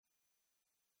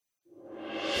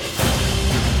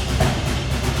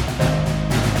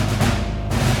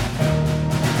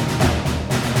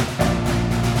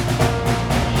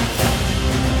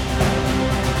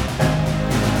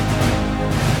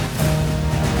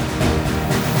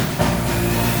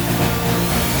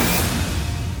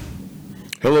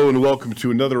Hello and welcome to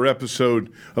another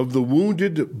episode of the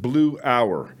Wounded Blue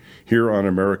Hour here on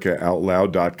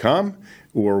AmericaOutloud.com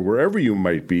or wherever you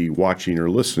might be watching or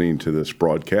listening to this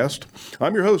broadcast.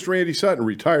 I'm your host, Randy Sutton,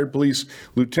 retired police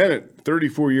lieutenant,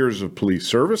 34 years of police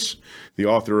service, the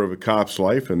author of A Cop's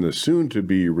Life and the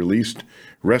soon-to-be-released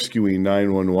Rescuing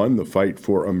 911, The Fight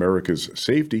for America's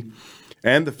Safety,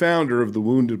 and the founder of the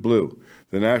Wounded Blue,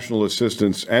 the National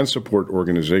Assistance and Support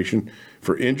Organization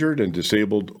for Injured and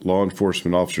Disabled Law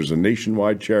Enforcement Officers, a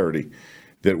nationwide charity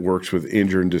that works with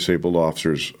injured and disabled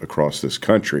officers across this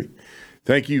country.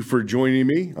 Thank you for joining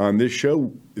me on this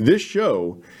show. This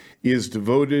show is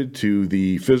devoted to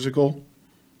the physical,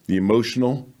 the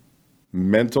emotional,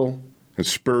 mental, and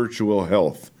spiritual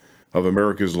health of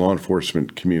America's law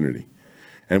enforcement community.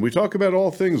 And we talk about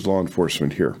all things law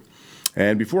enforcement here.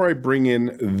 And before I bring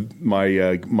in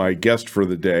my guest for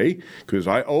the day, because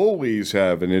I always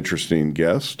have an interesting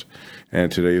guest,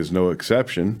 and today is no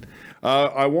exception,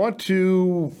 I want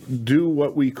to do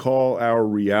what we call our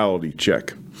reality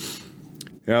check.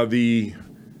 Now, the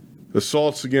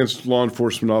assaults against law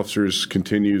enforcement officers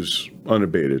continues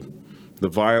unabated. The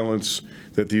violence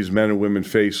that these men and women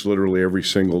face literally every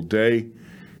single day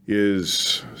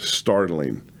is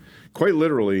startling. Quite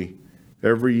literally,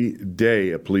 every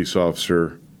day, a police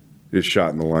officer is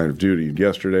shot in the line of duty.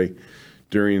 Yesterday,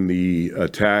 during the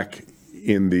attack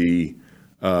in the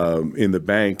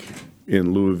bank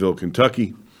in Louisville,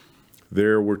 Kentucky,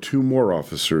 there were two more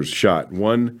officers shot.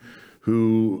 One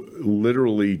who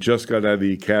literally just got out of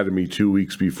the academy 2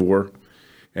 weeks before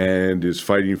and is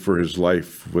fighting for his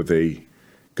life with a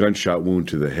gunshot wound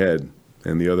to the head,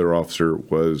 and the other officer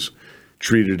was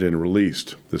treated and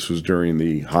released. This was during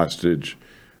the hostage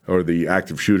or the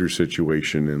active shooter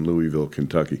situation in Louisville,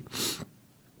 Kentucky.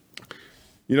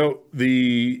 You know,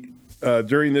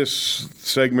 during this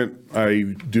segment,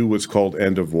 I do what's called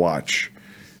End of Watch,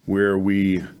 where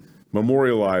we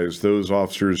memorialize those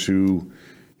officers who,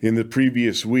 in the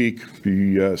previous week,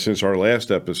 since our last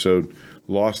episode,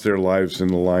 lost their lives in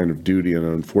the line of duty, and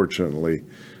unfortunately,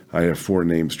 I have 4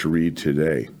 names to read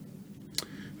today.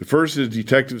 The first is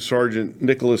Detective Sergeant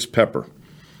Nicholas Pepper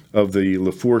of the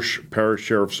Lafourche Parish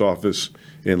Sheriff's Office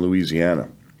in Louisiana.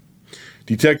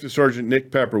 Detective Sergeant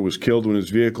Nick Pepper was killed when his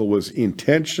vehicle was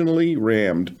intentionally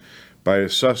rammed by a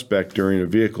suspect during a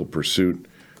vehicle pursuit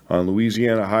on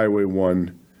Louisiana Highway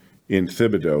 1 in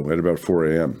Thibodaux at about 4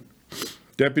 a.m.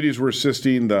 Deputies were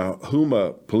assisting the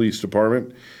Houma Police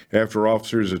Department after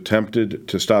officers attempted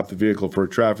to stop the vehicle for a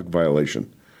traffic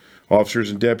violation.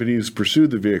 Officers and deputies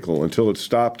pursued the vehicle until it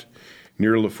stopped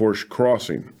near Lafourche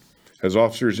Crossing. As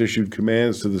officers issued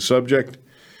commands to the subject,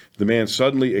 the man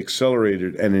suddenly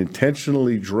accelerated and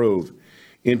intentionally drove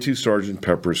into Sergeant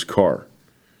Pepper's car.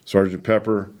 Sergeant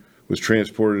Pepper was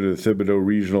transported to the Thibodaux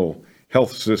Regional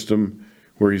Health System,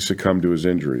 where he succumbed to his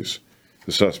injuries.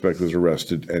 The suspect was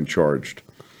arrested and charged.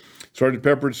 Sergeant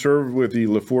Pepper served with the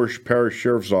Lafourche Parish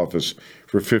Sheriff's Office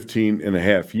for 15 and a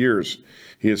half years.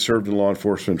 He had served in law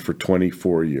enforcement for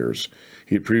 24 years.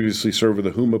 He had previously served with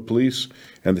the Houma Police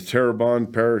and the Terrebonne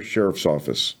Parish Sheriff's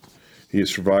Office. He is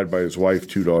survived by his wife,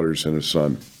 2 daughters, and a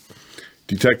son.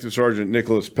 Detective Sergeant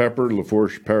Nicholas Pepper,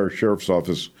 Lafourche Parish Sheriff's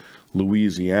Office,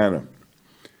 Louisiana.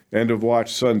 End of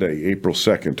watch Sunday, April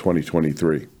 2nd,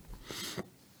 2023.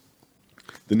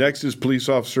 The next is Police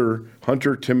Officer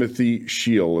Hunter Timothy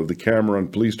Scheel of the Cameron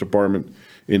Police Department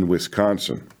in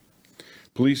Wisconsin.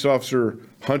 Police Officer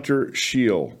Hunter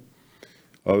Scheel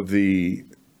of the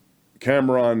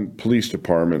Cameron Police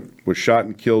Department was shot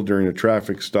and killed during a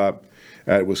traffic stop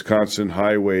at Wisconsin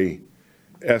Highway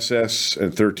SS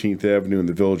and 13th Avenue in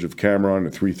the village of Cameron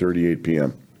at 3:38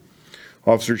 p.m.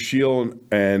 Officer Scheel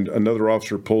and another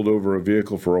officer pulled over a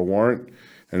vehicle for a warrant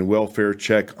and welfare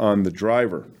check on the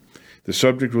driver. The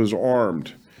subject was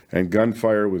armed and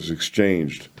gunfire was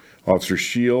exchanged. Officer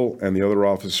Scheel and the other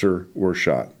officer were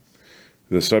shot.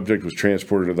 The subject was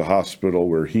transported to the hospital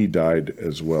where he died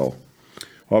as well.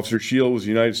 Officer Scheel was a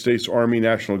United States Army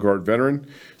National Guard veteran,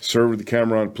 served with the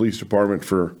Cameron Police Department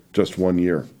for just 1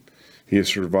 year. He is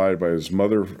survived by his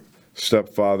mother,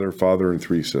 stepfather, father, and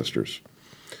 3 sisters.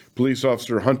 Police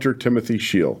Officer Hunter Timothy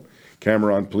Scheel,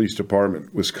 Cameron Police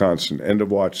Department, Wisconsin. End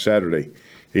of watch Saturday,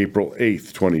 April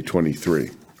 8th,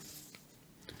 2023.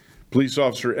 Police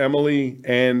Officer Emily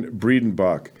Ann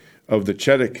Breedenbach of the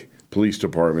Cheddick Police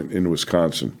Department in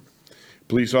Wisconsin.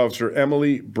 Police Officer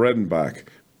Emily Breedenbach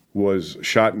was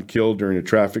shot and killed during a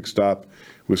traffic stop,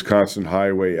 Wisconsin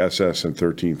Highway SS and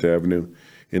 13th Avenue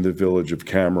in the village of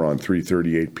Cameron,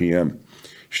 3:38 p.m.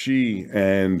 She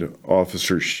and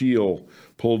Officer Scheel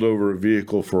pulled over a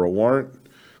vehicle for a warrant.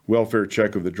 Welfare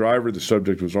check of the driver. The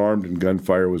subject was armed and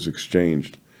gunfire was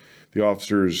exchanged. The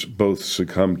officers both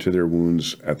succumbed to their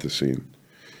wounds at the scene.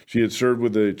 She had served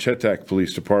with the Chetak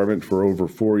Police Department for over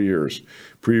 4 years,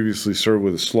 previously served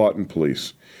with the Slaughton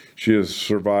Police. She is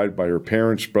survived by her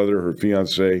parents, brother, her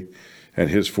fiancé, and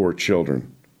his 4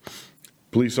 children.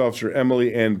 Police Officer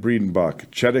Emily Ann Breedenbach,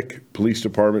 Chetak Police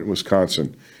Department,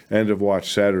 Wisconsin. End of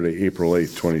watch Saturday, April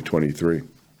 8th, 2023.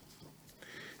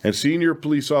 And Senior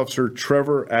Police Officer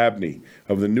Trevor Abney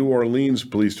of the New Orleans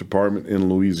Police Department in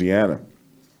Louisiana.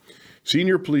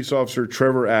 Senior Police Officer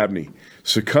Trevor Abney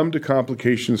succumbed to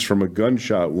complications from a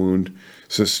gunshot wound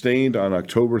sustained on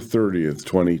October 30th,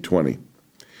 2020.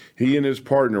 He and his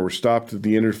partner were stopped at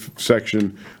the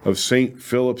intersection of St.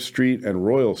 Philip Street and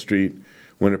Royal Street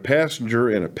when a passenger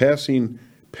in a passing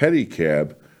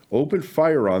pedicab opened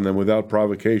fire on them without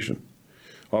provocation.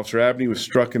 Officer Abney was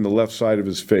struck in the left side of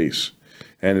his face,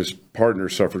 and his partner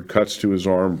suffered cuts to his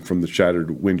arm from the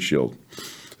shattered windshield.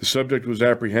 The subject was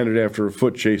apprehended after a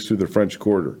foot chase through the French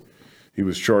Quarter. He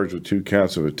was charged with 2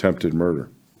 counts of attempted murder.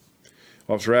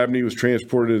 Officer Abney was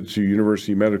transported to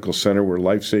University Medical Center where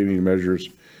life-saving measures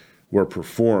were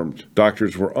performed.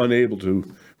 Doctors were unable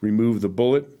to remove the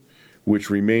bullet, which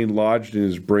remained lodged in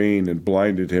his brain and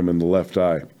blinded him in the left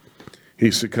eye.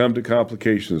 He succumbed to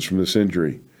complications from this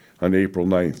injury on April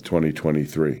 9th,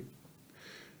 2023.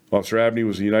 Officer Abney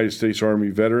was a United States Army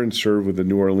veteran, served with the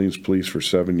New Orleans Police for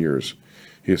 7 years.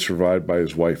 He is survived by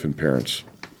his wife and parents.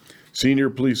 Senior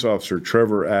Police Officer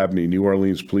Trevor Abney, New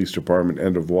Orleans Police Department,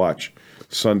 end of watch,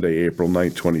 Sunday, April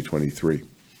 9th, 2023.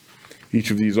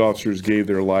 Each of these officers gave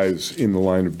their lives in the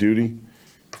line of duty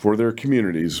for their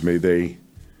communities. May they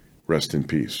rest in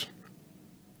peace.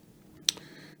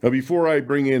 Now, before I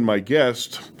bring in my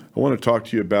guest, I want to talk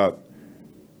to you about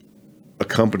a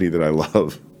company that I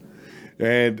love.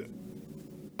 And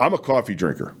I'm a coffee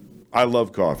drinker. I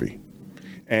love coffee.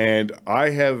 And I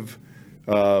have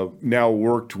now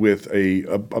worked with a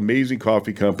amazing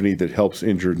coffee company that helps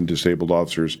injured and disabled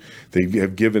officers. They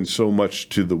have given so much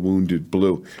to the Wounded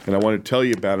Blue. And I want to tell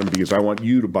you about them because I want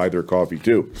you to buy their coffee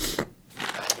too.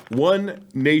 One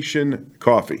Nation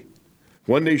Coffee.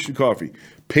 One Nation Coffee.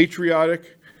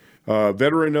 Patriotic,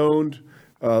 veteran-owned,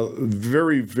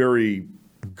 very, very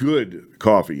good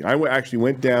coffee. I actually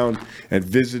went down and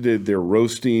visited their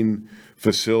roasting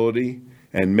facility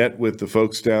and met with the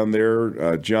folks down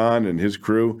there, John and his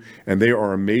crew, and they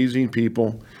are amazing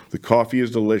people. The coffee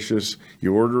is delicious.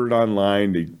 You order it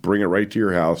online. They bring it right to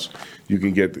your house. You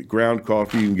can get the ground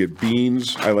coffee. You can get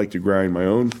beans. I like to grind my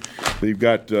own. They've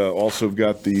got also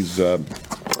got these, the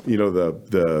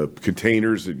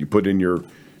containers that you put in your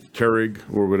Keurig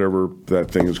or whatever that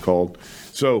thing is called.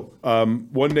 So,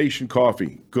 One Nation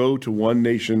Coffee. Go to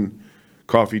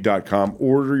onenationcoffee.com.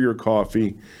 Order your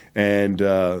coffee, and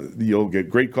you'll get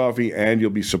great coffee, and you'll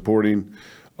be supporting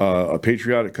a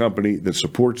patriotic company that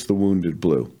supports the Wounded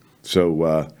Blue.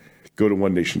 So, go to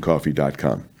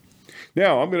onenationcoffee.com.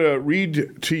 Now, I'm going to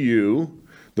read to you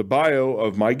the bio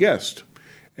of my guest.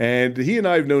 And he and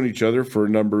I have known each other for a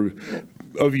number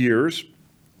of years.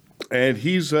 And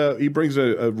he brings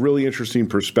a really interesting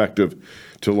perspective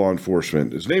to law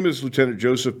enforcement. His name is Lieutenant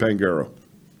Joseph Pangaro.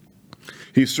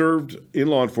 He served in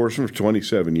law enforcement for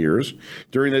 27 years.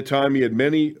 During that time, he had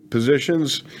many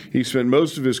positions. He spent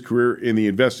most of his career in the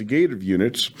investigative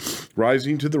units,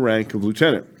 rising to the rank of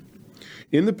lieutenant.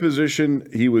 In the position,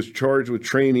 he was charged with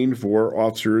training for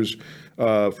officers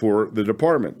for the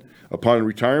department. Upon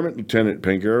retirement, Lieutenant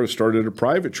Pangaro started a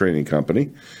private training company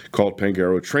called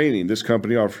Pangaro Training. This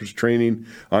company offers training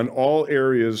on all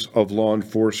areas of law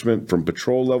enforcement, from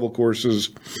patrol-level courses,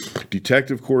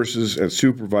 detective courses, and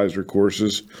supervisor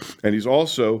courses. And he's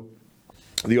also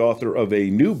the author of a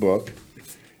new book,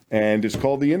 and it's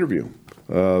called The Interview,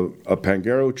 a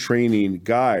Pangaro Training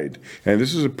Guide. And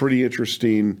this is a pretty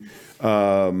interesting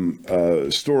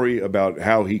story about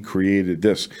how he created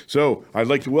this. So I'd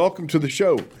like to welcome to the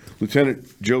show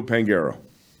Lieutenant Joe Pangaro.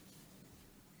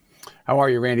 How are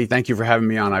you, Randy? Thank you for having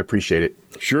me on. I appreciate it.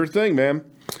 Sure thing, man.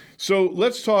 So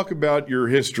let's talk about your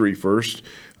history first.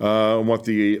 I want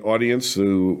the audience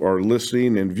who are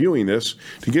listening and viewing this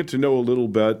to get to know a little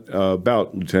bit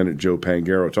about Lieutenant Joe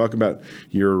Pangaro. Talk about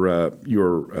your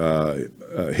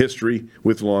history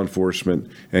with law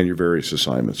enforcement and your various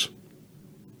assignments.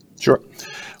 Sure.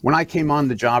 When I came on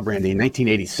the job, Randy, in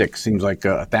 1986, seems like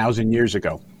 1,000 years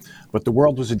ago, but the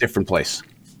world was a different place.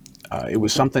 It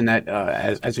was something that,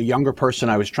 as a younger person,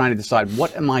 I was trying to decide,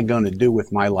 what am I going to do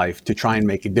with my life to try and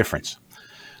make a difference?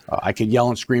 I could yell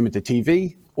and scream at the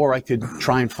TV, or I could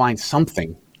try and find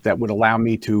something that would allow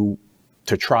me to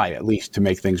to try at least to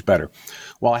make things better.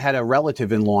 Well, I had a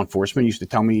relative in law enforcement, used to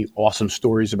tell me awesome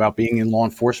stories about being in law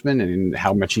enforcement and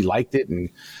how much he liked it. And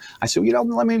I said,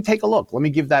 let me take a look. Let me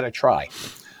give that a try.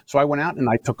 So I went out and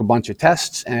I took a bunch of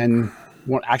tests, and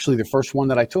actually the first one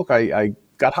that I took, I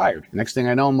got hired. Next thing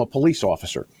I know, I'm a police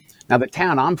officer. Now, the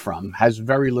town I'm from has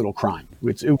very little crime.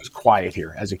 It was quiet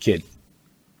here as a kid.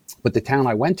 But the town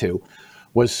I went to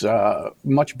was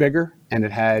much bigger, and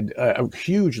it had a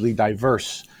hugely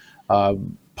diverse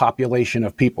population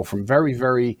of people, from very,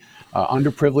 very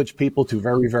underprivileged people to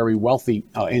very, very wealthy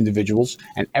individuals,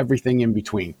 and everything in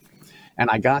between. And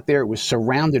I got there, it was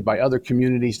surrounded by other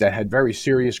communities that had very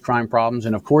serious crime problems.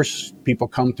 And of course, people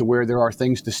come to where there are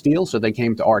things to steal, so they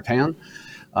came to our town.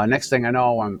 Next thing I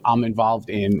know, I'm involved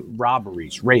in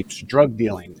robberies, rapes, drug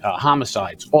dealing,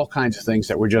 homicides, all kinds of things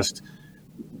that were just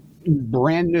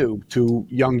brand new to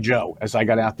young Joe as I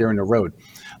got out there on the road.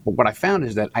 But what I found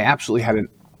is that I absolutely had an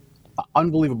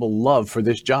unbelievable love for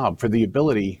this job, for the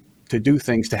ability to do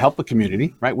things to help the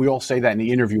community, right? We all say that in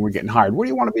the interview we're getting hired. Where do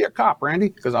you want to be a cop, Randy?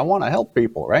 Because I want to help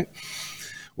people, right?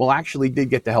 Well, I actually did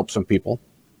get to help some people.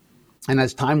 And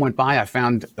as time went by, I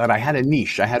found that I had a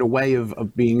niche. I had a way of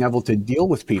being able to deal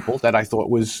with people that I thought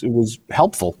was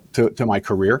helpful to my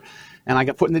career. And I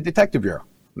got put in the detective bureau.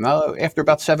 Now, after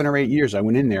about 7 or 8 years, I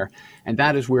went in there, and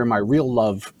that is where my real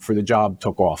love for the job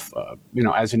took off.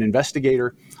 As an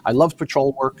investigator, I loved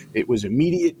patrol work. It was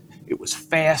immediate, it was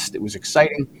fast, it was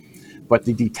exciting. But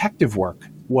the detective work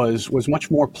was much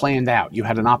more planned out. You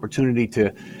had an opportunity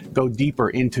to go deeper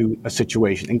into a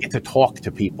situation and get to talk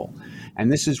to people. And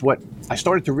this is what I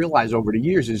started to realize over the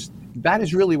years, is that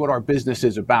is really what our business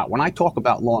is about. When I talk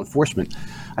about law enforcement,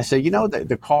 I say,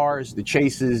 the cars, the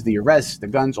chases, the arrests, the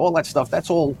guns, all that stuff, that's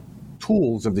all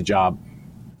tools of the job.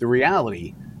 The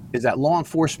reality is that law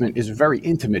enforcement is a very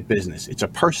intimate business. It's a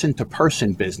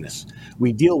person-to-person business.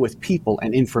 We deal with people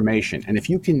and information. And if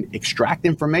you can extract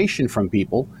information from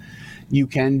people, you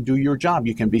can do your job.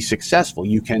 You can be successful.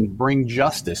 You can bring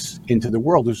justice into the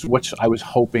world, which is what I was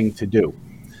hoping to do.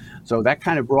 So that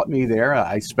kind of brought me there.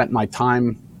 I spent my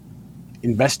time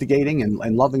investigating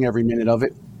and loving every minute of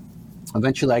it.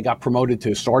 Eventually, I got promoted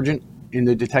to sergeant in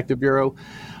the detective bureau,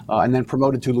 and then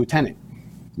promoted to lieutenant,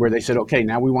 where they said, okay,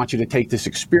 now we want you to take this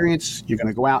experience. You're going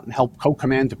to go out and help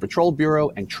co-command the patrol bureau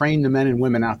and train the men and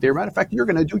women out there. Matter of fact, you're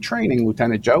going to do training,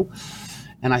 Lieutenant Joe.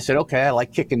 And I said, okay, I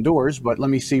like kicking doors, but let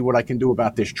me see what I can do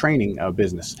about this training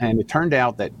business. And it turned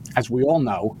out that, as we all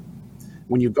know,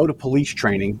 when you go to police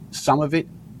training, some of it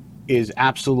is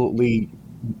absolutely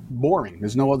boring.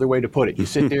 There's no other way to put it. You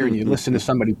sit there and you listen to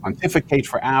somebody pontificate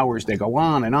for hours. They go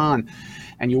on,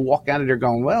 and you walk out of there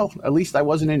going, well, at least I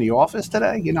wasn't in the office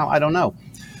today. I don't know.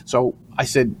 So I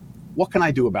said, what can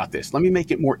I do about this? Let me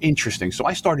make it more interesting. So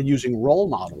I started using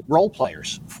role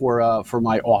players for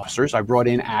my officers. I brought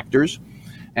in actors,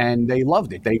 and they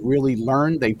loved it. They really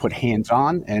learned. They put hands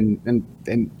on, and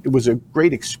it was a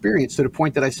great experience, to the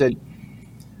point that I said,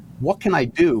 what can I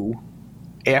do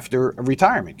after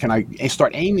retirement? Can I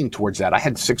start aiming towards that? I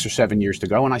had 6 or 7 years to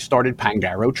go, and I started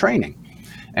Pangaro training.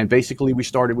 And basically, we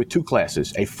started with 2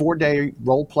 classes, a 4-day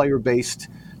role player-based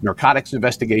narcotics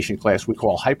investigation class we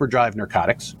call Hyperdrive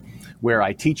Narcotics, where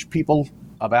I teach people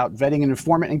about vetting an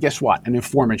informant. And guess what? An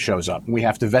informant shows up, and we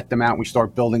have to vet them out, and we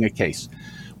start building a case.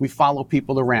 We follow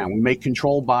people around. We make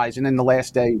control buys. And then the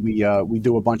last day, we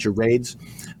do a bunch of raids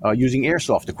using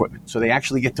airsoft equipment. So they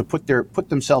actually get to put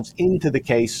themselves into the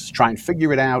case, try and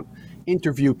figure it out,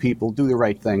 interview people, do the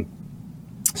right thing.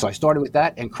 So I started with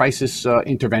that and crisis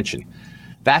intervention.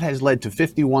 That has led to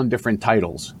 51 different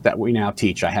titles that we now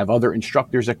teach. I have other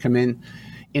instructors that come in.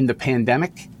 In the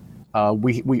pandemic,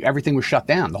 everything was shut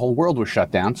down. The whole world was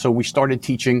shut down. So we started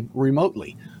teaching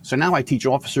remotely. So now I teach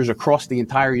officers across the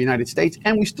entire United States,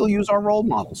 and we still use our role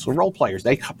models. So role players,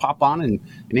 they pop on and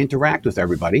interact with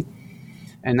everybody.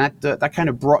 And that kind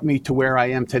of brought me to where I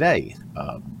am today.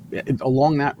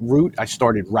 Along that route, I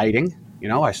started writing.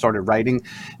 I started writing,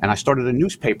 and I started a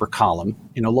newspaper column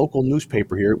in a local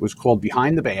newspaper here. It was called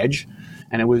Behind the Badge,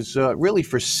 and it was really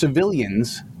for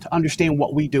civilians to understand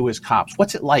what we do as cops.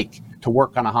 What's it like to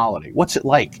work on a holiday? What's it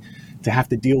like to have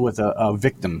to deal with a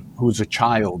victim who's a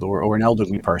child or an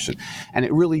elderly person? And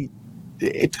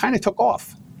it kind of took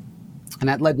off. And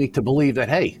that led me to believe that,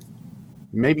 hey,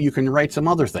 maybe you can write some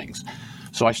other things.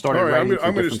 So I started writing.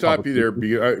 I'm going to stop you there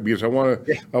because I want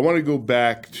to go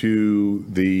back to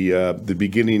the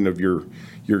beginning of your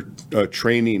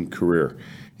training career.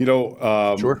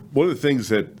 Sure. One of the things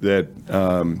that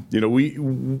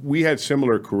we had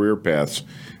similar career paths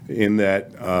in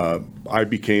that I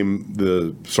became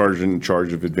the sergeant in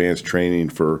charge of advanced training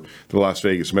for the Las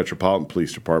Vegas Metropolitan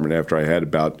Police Department after I had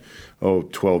about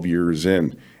 12 years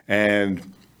in.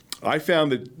 And I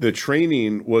found that the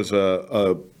training was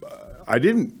I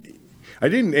didn't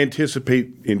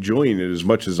anticipate enjoying it as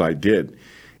much as I did.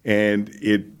 And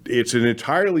it's an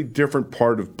entirely different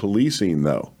part of policing,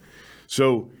 though.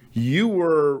 So you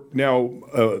were now,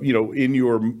 in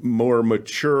your more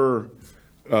mature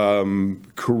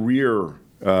career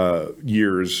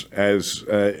years as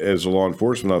a law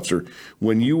enforcement officer,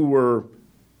 when you were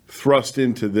thrust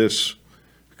into this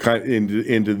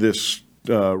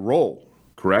role,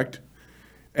 correct?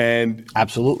 And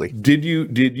absolutely, did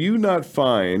you not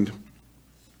find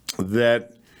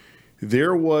that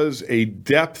there was a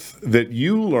depth that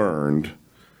you learned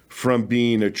from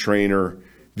being a trainer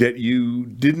that you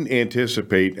didn't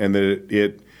anticipate, and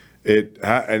that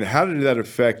and how did that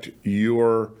affect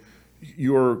your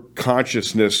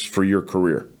consciousness for your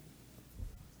career?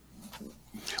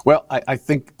 Well, I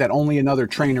think that only another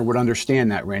trainer would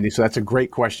understand that, Randy. So that's a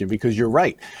great question, because you're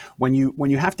right. When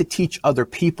you have to teach other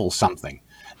people something,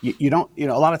 you don't, a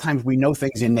lot of times we know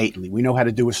things innately. We know how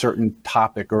to do a certain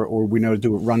topic, or we know to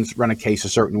do run a case a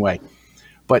certain way.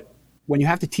 But when you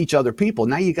have to teach other people,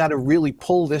 now you got to really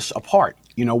pull this apart.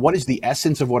 What is the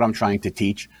essence of what I'm trying to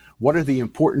teach? What are the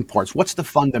important parts? What's the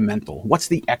fundamental? What's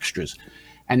the extras?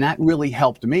 And that really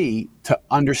helped me to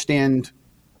understand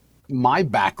my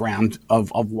background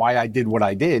of why I did what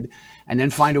I did, and then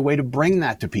find a way to bring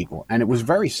that to people. And it was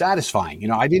very satisfying.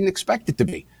 I didn't expect it to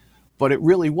be, but it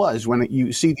really was. When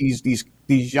you see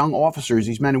these young officers,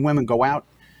 these men and women go out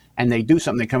and they do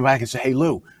something, they come back and say, "Hey,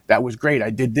 Lou, that was great. I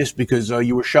did this because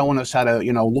you were showing us how to,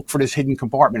 look for this hidden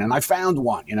compartment, and I found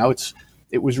one."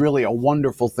 It was really a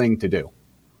wonderful thing to do.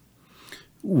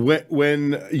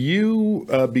 When you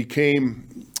became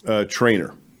a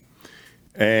trainer,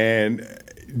 and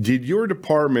did your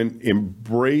department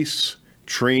embrace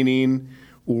training,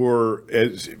 or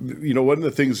one of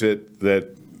the things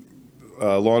that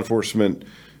law enforcement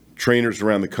trainers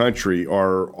around the country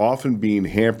are often being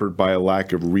hampered by a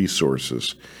lack of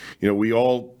resources. We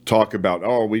all talk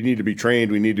about, we need to be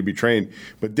trained,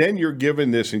 but then you're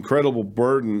given this incredible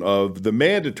burden of the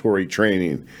mandatory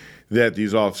training that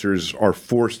these officers are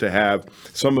forced to have,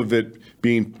 some of it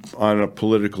being on a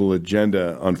political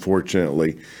agenda,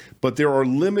 unfortunately. But there are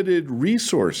limited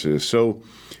resources. So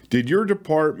did your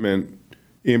department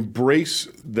embrace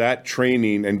that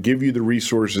training and give you the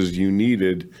resources you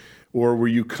needed, or were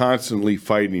you constantly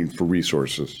fighting for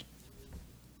resources?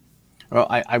 Well,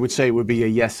 I would say it would be a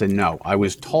yes and no. I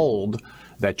was told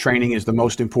that training is the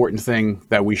most important thing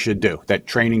that we should do. That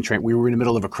we were in the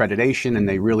middle of accreditation, and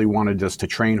they really wanted us to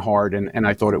train hard, and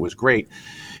I thought it was great.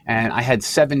 And I had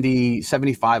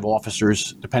 75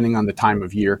 officers, depending on the time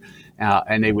of year,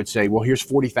 and they would say, "Well, here's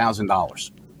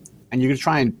 $40,000. And you're going to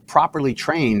try and properly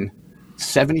train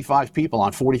 75 people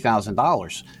on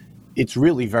 $40,000. It's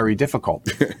really very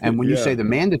difficult." And when you say the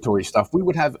mandatory stuff, we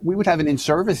would have an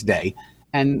in-service day,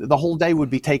 and the whole day would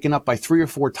be taken up by 3 or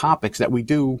 4 topics that we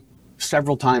do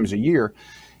several times a year.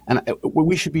 And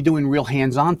we should be doing real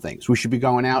hands-on things. We should be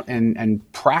going out and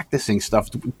practicing stuff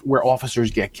where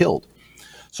officers get killed.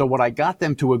 So what I got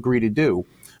them to agree to do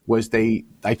was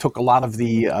I took a lot of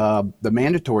the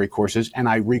mandatory courses, and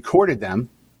I recorded them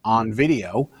on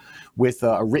video with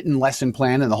a written lesson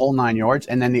plan and the whole 9 yards.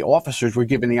 And then the officers were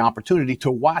given the opportunity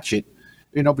to watch it.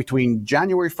 Between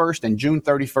January 1st and June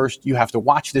 31st, you have to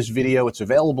watch this video. It's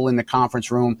available in the conference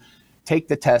room. Take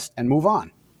the test and move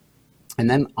on. And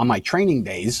then on my training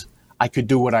days, I could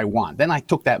do what I want. Then I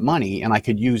took that money and I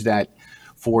could use that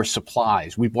for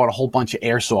supplies. We bought a whole bunch of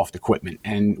airsoft equipment,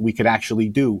 and we could actually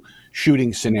do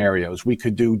shooting scenarios. We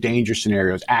could do danger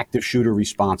scenarios, active shooter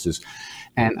responses.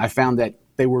 And I found that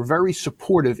they were very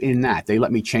supportive in that. They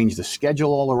let me change the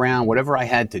schedule all around, whatever I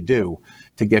had to do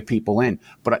to get people in.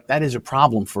 But that is a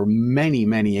problem for many,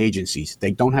 many agencies.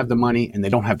 They don't have the money and they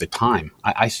don't have the time.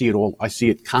 I see it all. I see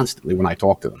it constantly when I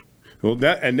talk to them. Well,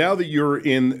 and now that you're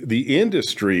in the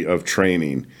industry of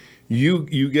training,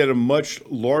 you get a much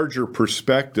larger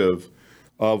perspective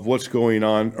of what's going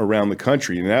on around the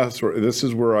country. And this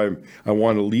is where I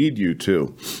want to lead you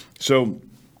to. So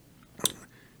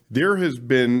there has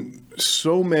been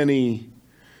so many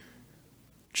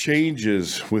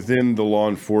changes within the law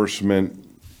enforcement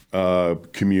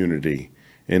community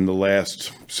in the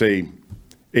last, say,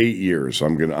 8 years.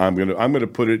 I'm gonna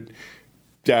put it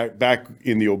back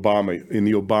in the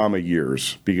Obama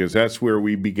years, because that's where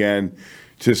we began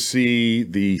to see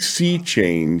the sea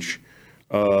change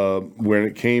when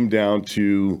it came down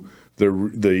to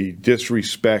the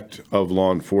disrespect of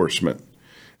law enforcement.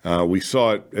 We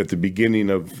saw it at the beginning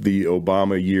of the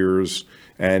Obama years,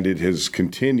 and it has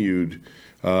continued,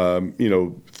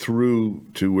 through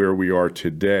to where we are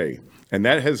today. And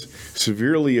that has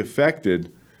severely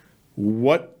affected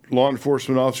what law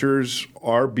enforcement officers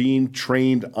are being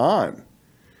trained on.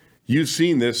 You've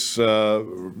seen this,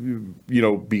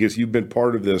 because you've been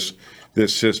part of this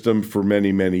system for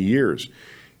many, many years.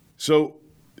 So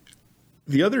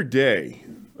the other day,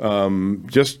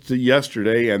 just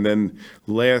yesterday and then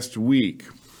last week,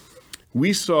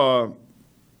 we saw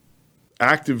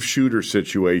active shooter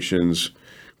situations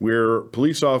where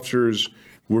police officers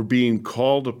were being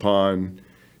called upon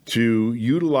to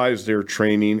utilize their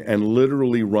training and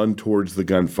literally run towards the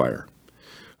gunfire.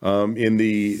 In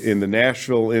the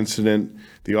Nashville incident,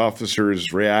 the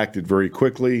officers reacted very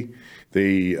quickly.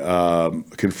 They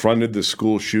confronted the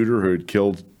school shooter who had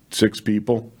killed 6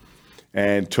 people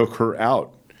and took her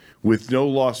out with no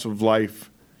loss of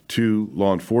life to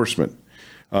law enforcement.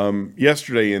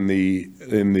 Yesterday in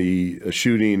the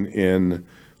shooting in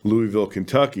Louisville,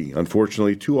 Kentucky,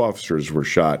 unfortunately, 2 officers were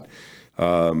shot.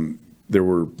 There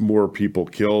were more people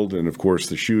killed, and of course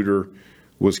the shooter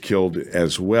was killed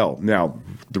as well. Now,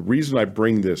 the reason I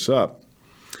bring this up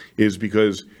is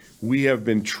because we have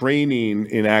been training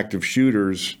in active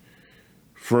shooters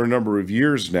for a number of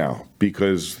years now,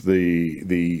 because the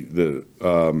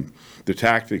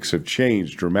tactics have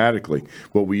changed dramatically.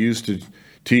 What we used to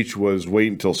teach was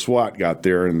wait until SWAT got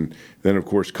there, and then of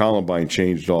course Columbine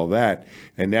changed all that.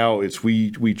 And now it's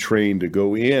we train to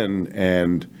go in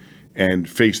and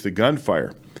face the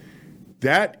gunfire.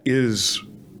 That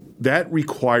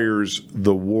requires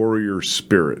the warrior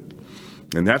spirit.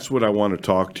 And that's what I want to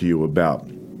talk to you about,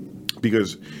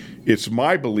 because it's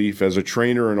my belief as a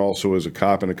trainer and also as a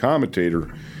cop and a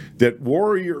commentator that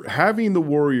having the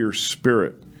warrior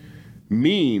spirit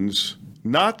means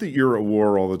not that you're at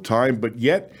war all the time, but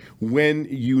yet when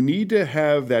you need to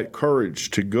have that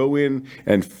courage to go in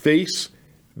and face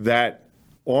that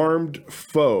armed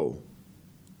foe,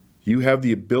 you have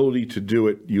the ability to do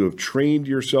it. You have trained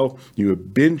yourself. You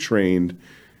have been trained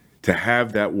to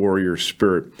have that warrior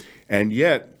spirit. And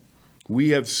yet we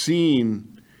have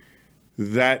seen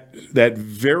that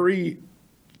very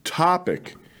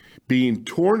topic being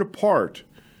torn apart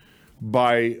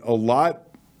by a lot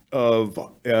of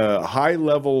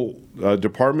high-level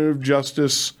Department of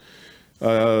Justice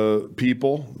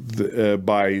people,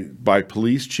 by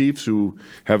police chiefs who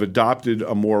have adopted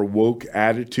a more woke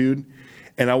attitude.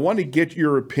 And I want to get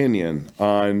your opinion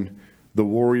on the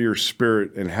warrior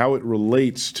spirit and how it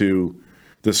relates to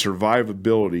the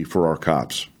survivability for our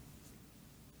cops.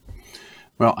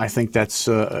 Well, I think that's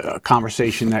a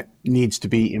conversation that needs to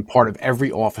be in part of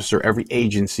every officer, every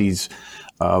agency's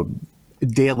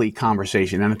daily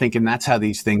conversation. And I think, and that's how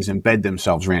these things embed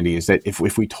themselves, Randy, is that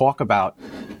if we talk about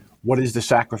what is the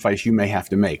sacrifice you may have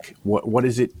to make, what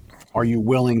is it are you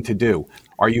willing to do?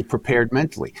 Are you prepared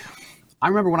mentally? I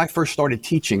remember when I first started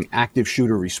teaching active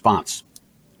shooter response.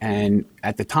 And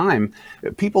at the time,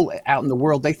 people out in the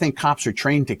world, they think cops are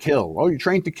trained to kill. Oh, you're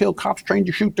trained to kill. Cops trained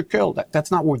to shoot to kill.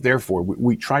 That's not what we're there for.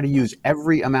 We try to use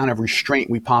every amount of restraint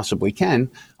we possibly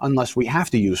can, unless we have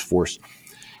to use force.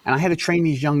 And I had to train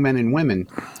these young men and women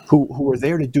who are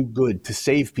there to do good, to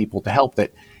save people, to help,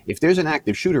 that if there's an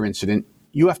active shooter incident,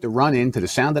 you have to run into the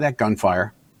sound of that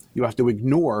gunfire. You have to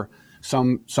ignore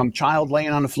some child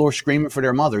laying on the floor screaming for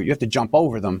their mother. You have to jump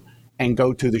over them and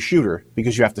go to the shooter,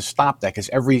 because you have to stop that, because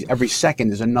every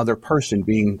second is another person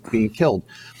being killed.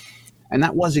 And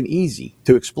that wasn't easy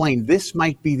to explain. This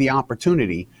might be the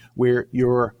opportunity where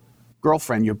your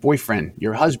girlfriend, your boyfriend,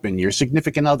 your husband, your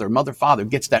significant other, mother, father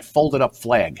gets that folded up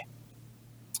flag.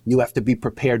 You have to be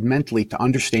prepared mentally to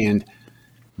understand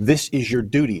this is your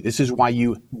duty. This is why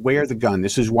you wear the gun.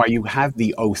 This is why you have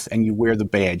the oath and you wear the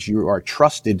badge. You are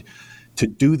trusted to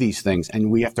do these things, and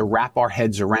we have to wrap our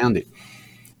heads around it.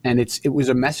 And it was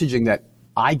a messaging that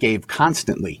I gave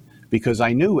constantly, because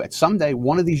I knew at someday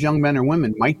one of these young men or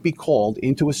women might be called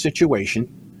into a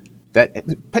situation that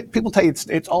people tell you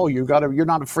you're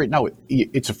not afraid. No,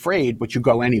 it's afraid, but you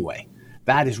go anyway.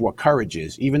 That is what courage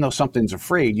is. Even though something's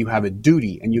afraid, you have a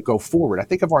duty and you go forward. I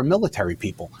think of our military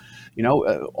people,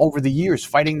 over the years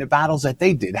fighting the battles that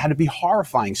they did. It had to be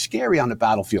horrifying, scary on the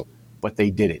battlefield, but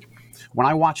they did it. When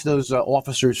I watched those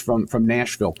officers from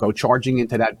Nashville go charging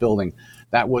into that building,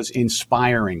 that was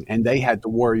inspiring, and they had the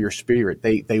warrior spirit.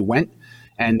 They went,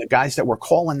 and the guys that were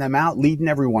calling them out, leading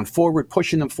everyone forward,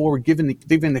 pushing them forward, giving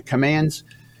the commands,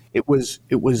 it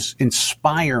was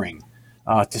inspiring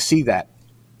to see that.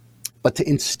 But to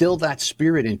instill that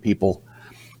spirit in people,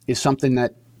 is something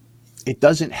that it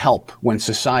doesn't help when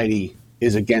society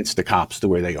is against the cops the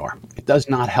way they are. It does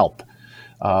not help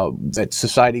that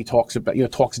society talks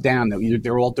down that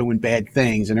they're all doing bad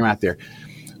things and they're out there.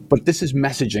 But this is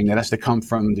messaging that has to come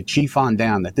from the chief on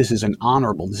down, that this is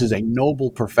this is a noble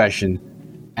profession,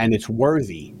 and it's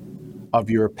worthy of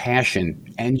your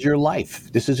passion and your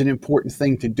life. This is an important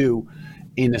thing to do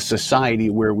in a society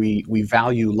where we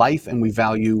value life and we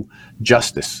value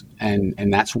justice.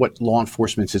 And that's what law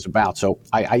enforcement is about. So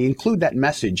I include that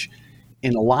message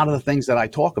in a lot of the things that I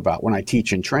talk about when I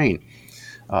teach and train.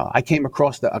 I came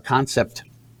across a concept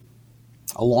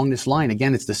along this line.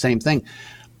 Again, it's the same thing.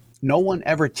 No one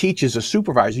ever teaches a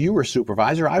supervisor. You were a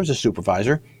supervisor. I was a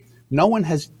supervisor. No one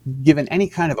has given any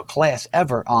kind of a class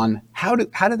ever on how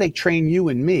do they train you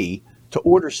and me to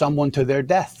order someone to their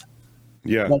death.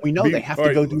 Yeah. Well, we know they have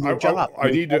to go do their job.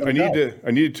 I need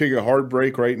to take a hard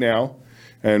break right now,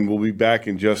 and we'll be back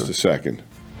in just a second.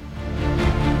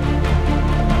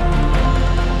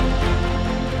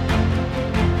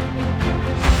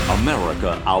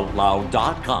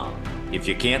 AmericaOutloud.com. If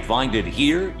you can't find it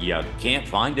here, you can't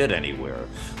find it anywhere.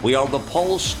 We are the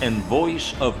pulse and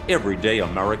voice of everyday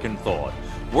American thought,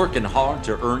 working hard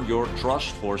to earn your trust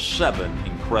for 7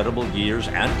 incredible years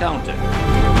and counting.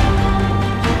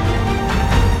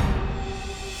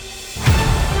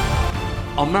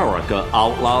 America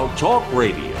Out Loud Talk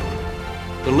Radio.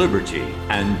 Liberty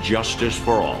and justice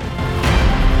for all.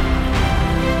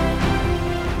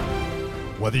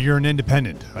 Whether you're an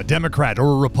independent, a Democrat,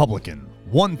 or a Republican,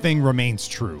 one thing remains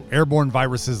true. Airborne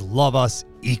viruses love us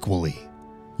equally.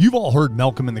 You've all heard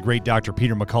Malcolm and the great Dr.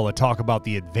 Peter McCullough talk about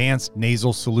the advanced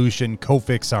nasal solution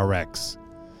Cofix RX.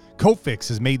 Cofix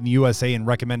is made in the USA and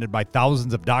recommended by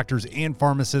thousands of doctors and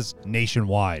pharmacists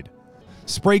nationwide.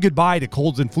 Spray goodbye to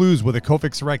colds and flus with a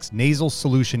Cofix RX nasal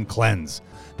solution cleanse.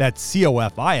 That's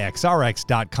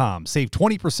COFIXRX.com. Save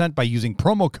 20% by using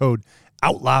promo code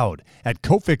OUTLOUD at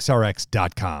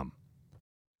CofixRx.com.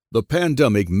 The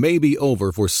pandemic may be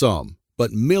over for some,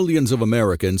 but millions of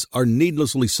Americans are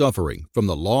needlessly suffering from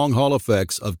the long-haul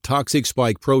effects of toxic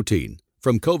spike protein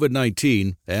from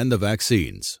COVID-19 and the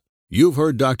vaccines. You've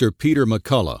heard Dr. Peter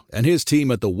McCullough and his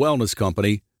team at the Wellness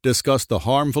Company discuss the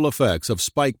harmful effects of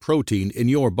spike protein in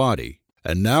your body.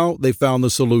 And now they found the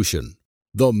solution,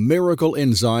 the miracle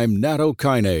enzyme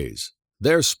nattokinase.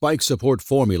 Their spike support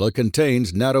formula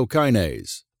contains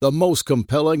nattokinase, the most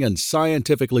compelling and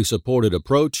scientifically supported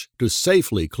approach to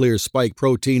safely clear spike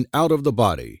protein out of the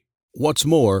body. What's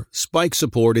more, spike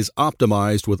support is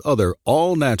optimized with other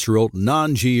all-natural,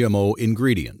 non-GMO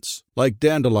ingredients, like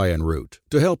dandelion root,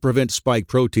 to help prevent spike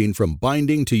protein from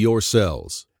binding to your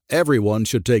cells. Everyone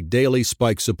should take daily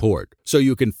spike support so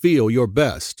you can feel your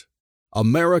best.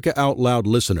 America Out Loud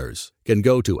listeners can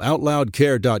go to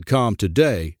OutLoudCare.com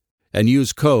today and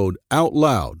use code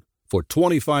OUTLOUD for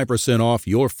 25% off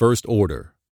your first order.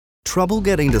 Trouble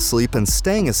getting to sleep and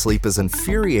staying asleep is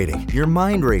infuriating. Your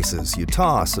mind races, you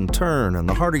toss and turn, and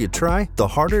the harder you try, the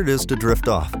harder it is to drift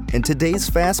off. And today's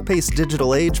fast-paced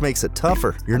digital age makes it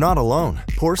tougher. You're not alone.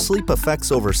 Poor sleep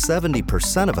affects over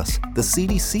 70% of us. The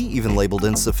CDC even labeled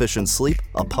insufficient sleep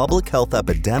a public health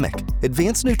epidemic.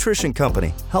 Advanced nutrition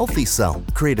company Healthy Cell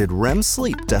created REM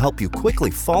sleep to help you quickly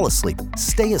fall asleep,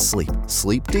 stay asleep,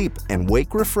 sleep deep, and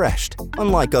wake refreshed.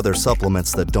 Unlike other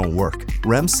supplements that don't work,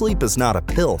 REM sleep is not a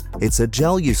pill. It's a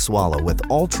gel you swallow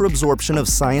with ultra-absorption of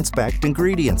science-backed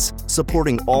ingredients,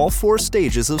 supporting all 4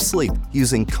 stages of sleep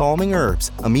using calming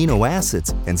herbs, amino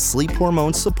acids, and sleep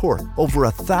hormone support. Over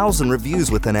 1,000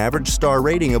 reviews with an average star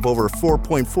rating of over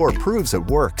 4.4 proves it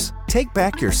works. Take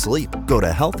back your sleep. Go to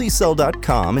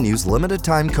HealthyCell.com and use limited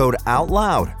time code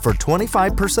OUTLOUD for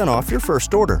 25% off your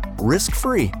first order.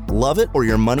 Risk-free. Love it or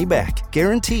your money back.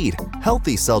 Guaranteed.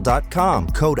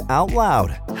 HealthyCell.com code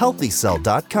OUTLOUD.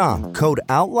 HealthyCell.com code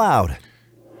OUTLOUD.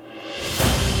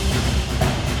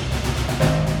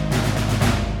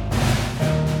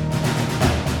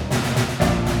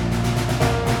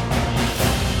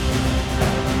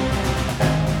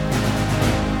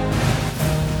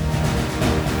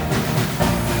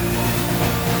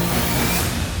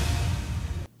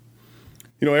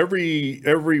 You know,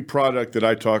 every product that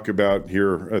I talk about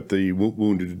here at the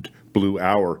Wounded Blue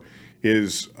Hour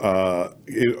is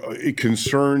it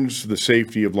concerns the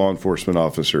safety of law enforcement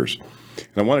officers.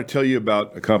 And I want to tell you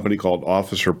about a company called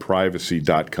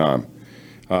OfficerPrivacy.com.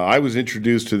 I was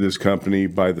introduced to this company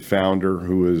by the founder,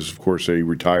 who is, of course, a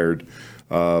retired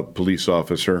police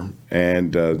officer,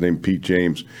 and named Pete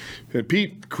James. And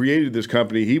Pete created this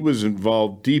company. He was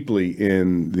involved deeply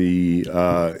in the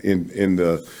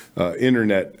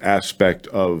internet aspect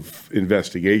of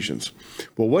investigations.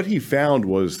 Well, what he found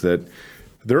was that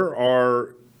there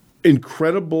are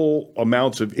incredible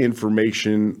amounts of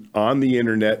information on the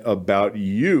internet about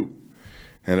you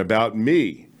and about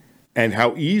me, and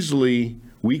how easily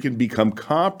we can become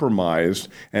compromised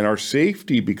and our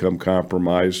safety become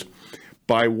compromised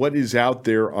by what is out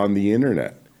there on the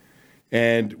internet.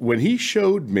 And when he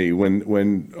showed me, when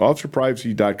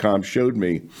officerprivacy.com showed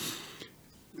me,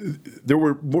 there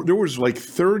was like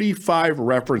 35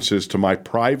 references to my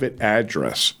private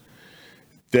address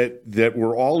that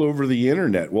were all over the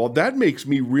internet. Well, that makes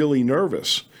me really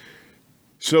nervous.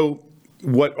 So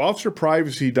what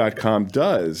officerprivacy.com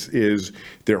does is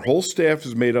their whole staff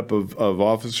is made up of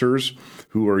officers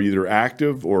who are either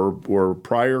active or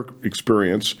prior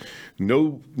experience.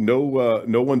 No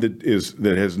one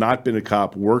that has not been a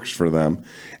cop works for them,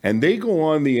 and they go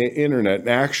on the internet and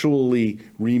actually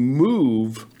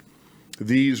remove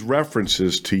these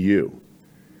references to you.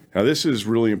 Now, this is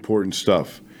really important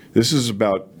stuff. This is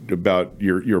about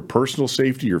your personal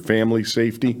safety, your family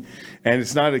safety, and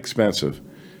it's not expensive.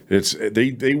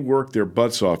 They work their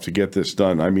butts off to get this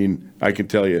done. I mean, I can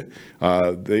tell you,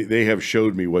 they have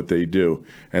showed me what they do,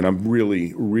 and I'm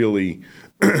really, really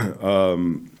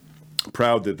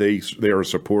proud that they are a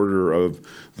supporter of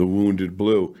the Wounded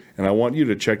Blue, and I want you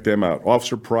to check them out,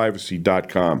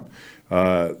 officerprivacy.com.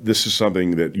 This is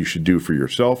something that you should do for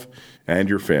yourself and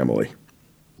your family.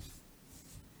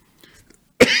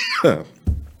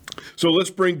 So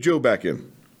let's bring Joe back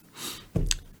in.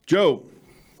 Joe,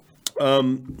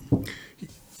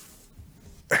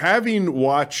 having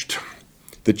watched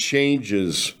the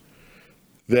changes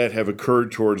that have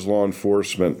occurred towards law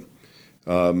enforcement,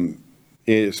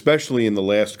 especially in the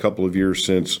last couple of years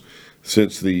since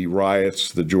the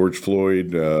riots, the George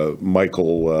Floyd,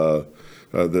 Michael,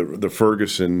 the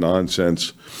Ferguson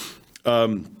nonsense,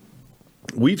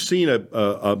 we've seen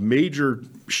a major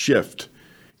shift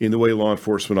in the way law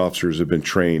enforcement officers have been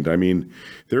trained. I mean,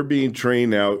 they're being trained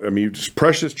now. I mean,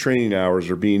 precious training hours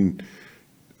are being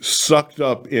sucked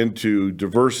up into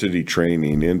diversity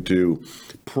training, into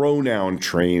pronoun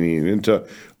training, into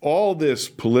all this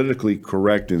politically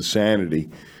correct insanity.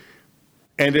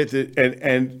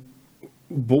 But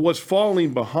what's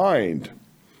falling behind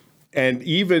and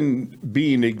even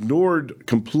being ignored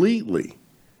completely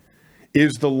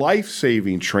is the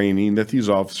life-saving training that these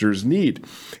officers need.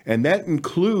 And that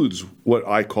includes what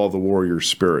I call the warrior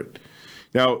spirit.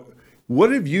 Now, what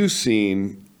have you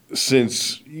seen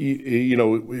since,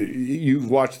 you've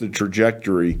watched the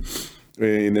trajectory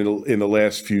in the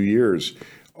last few years?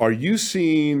 Are you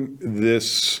seeing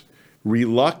this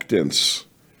reluctance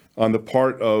on the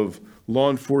part of law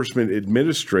enforcement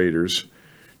administrators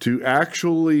to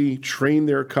actually train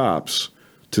their cops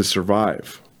to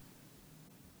survive?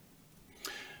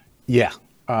 Yeah.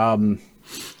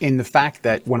 In the fact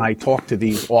that when I talk to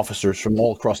these officers from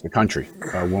all across the country,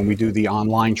 when we do the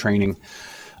online training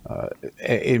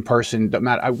in person,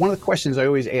 one of the questions I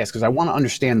always ask is I want to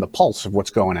understand the pulse of what's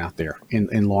going out there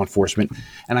in law enforcement.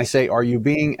 And I say, are you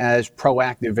being as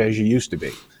proactive as you used to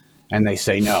be? And they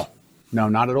say, no,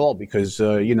 not at all, because,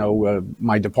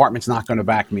 my department's not going to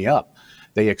back me up.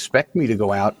 They expect me to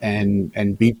go out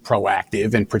and be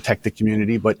proactive and protect the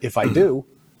community. But if I do,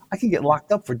 I can get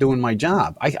locked up for doing my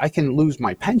job. I can lose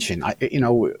my pension.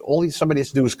 All somebody has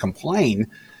to do is complain,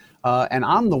 and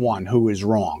I'm the one who is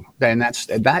wrong. And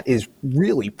that is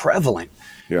really prevalent.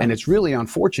 Yeah. And it's really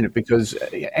unfortunate because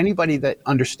anybody that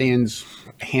understands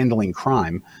handling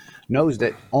crime knows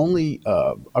that only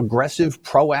aggressive,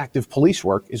 proactive police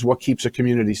work is what keeps a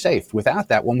community safe. Without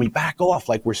that, when we back off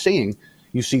like we're seeing,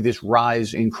 you see this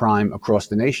rise in crime across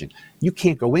the nation. You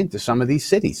can't go into some of these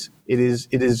cities. It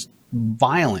is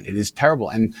violent. It is terrible.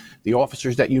 And the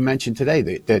officers that you mentioned today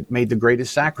that made the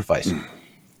greatest sacrifice,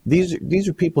 these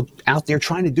are people out there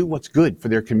trying to do what's good for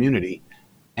their community.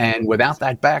 And without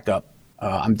that backup,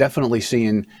 I'm definitely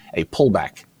seeing a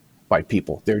pullback by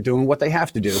people. They're doing what they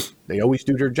have to do. They always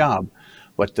do their job.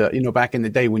 But, back in the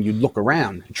day when you look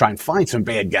around and try and find some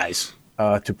bad guys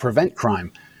to prevent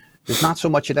crime, there's not so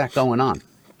much of that going on.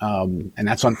 And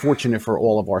that's unfortunate for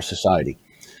all of our society.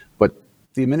 But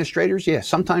the administrators,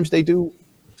 sometimes they do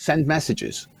send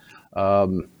messages.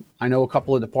 I know a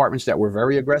couple of departments that were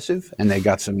very aggressive and they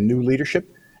got some new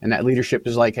leadership. And that leadership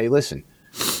is like, hey, listen,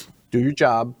 do your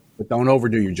job, but don't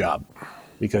overdo your job,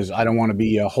 because I don't want to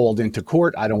be hauled into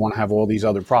court. I don't want to have all these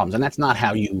other problems. And that's not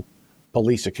how you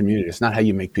police a community. It's not how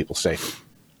you make people safe.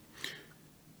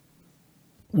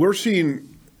 We're seeing...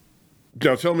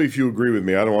 Now, tell me if you agree with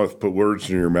me. I don't want to put words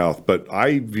in your mouth, but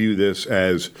I view this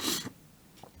as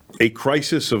a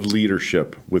crisis of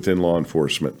leadership within law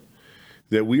enforcement,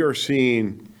 that we are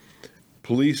seeing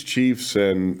police chiefs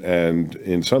and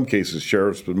in some cases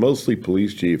sheriffs, but mostly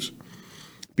police chiefs,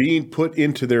 being put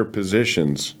into their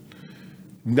positions,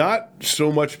 not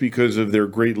so much because of their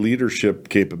great leadership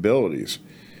capabilities,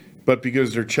 but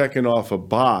because they're checking off a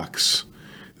box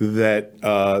that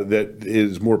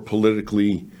is more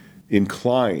politically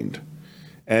inclined.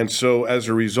 And so as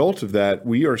a result of that,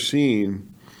 we are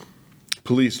seeing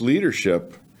police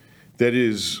leadership that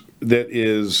is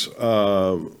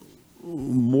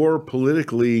more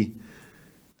politically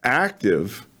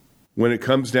active when it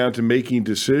comes down to making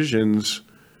decisions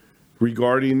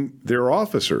regarding their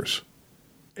officers.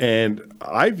 And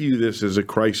I view this as a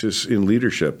crisis in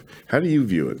leadership. How do you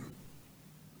view it?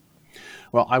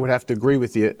 Well, I would have to agree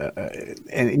with you.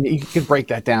 And you can break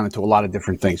that down into a lot of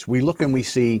different things. We look and we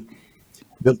see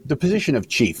the position of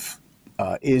chief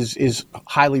is a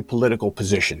highly political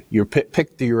position. You're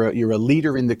picked. You're a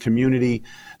leader in the community.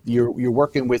 You're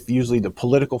working with usually the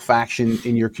political faction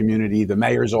in your community, the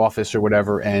mayor's office or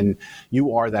whatever, and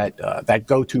you are that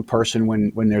go-to person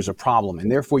when there's a problem.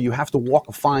 And therefore, you have to walk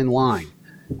a fine line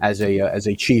as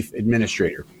a chief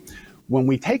administrator. When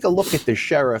we take a look at the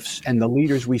sheriffs and the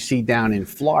leaders we see down in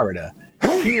Florida,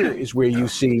 here is where you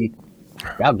see,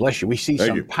 God bless you, we see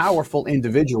some powerful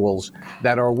individuals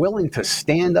that are willing to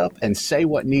stand up and say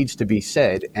what needs to be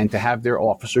said and to have their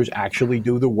officers actually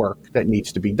do the work that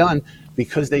needs to be done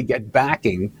because they get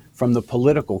backing from the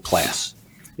political class.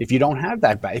 If you don't have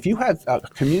that if you have a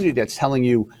community that's telling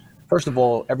you, first of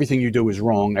all, everything you do is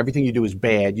wrong, everything you do is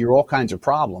bad, you're all kinds of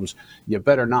problems, you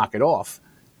better knock it off.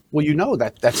 Well, you know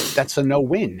that's a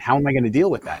no-win. How am I going to deal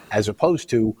with that? As opposed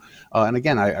to, and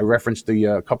again, I referenced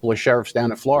the couple of sheriffs down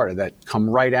in Florida that come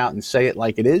right out and say it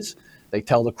like it is. They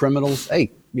tell the criminals,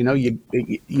 "Hey, you know, you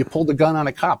pulled a gun on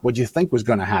a cop. What do you think was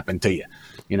going to happen to you?"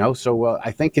 You know, so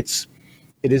I think it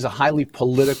is a highly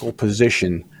political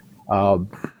position,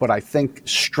 but I think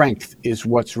strength is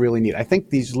what's really needed. I think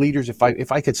these leaders, if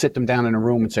I could sit them down in a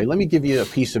room and say, "Let me give you a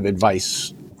piece of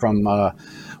advice from."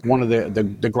 One of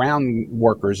the ground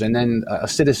workers and then a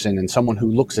citizen and someone who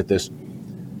looks at this,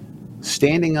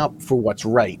 standing up for what's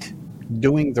right,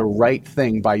 doing the right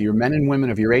thing by your men and women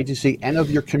of your agency and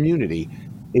of your community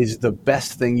is the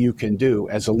best thing you can do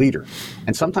as a leader.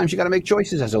 And sometimes you got to make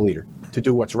choices as a leader to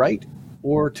do what's right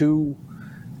or to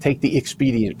take the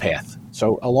expedient path.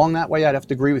 So along that way, I'd have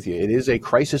to agree with you. It is a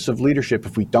crisis of leadership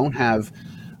if we don't have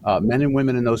men and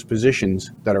women in those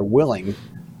positions that are willing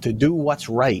to do what's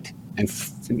right and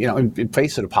in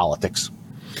face of the politics.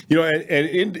 You know,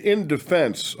 and in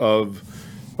defense of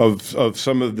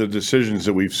some of the decisions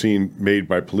that we've seen made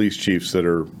by police chiefs that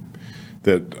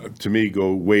to me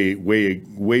go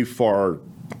way far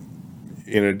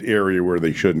in an area where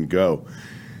they shouldn't go.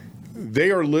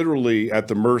 They are literally at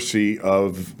the mercy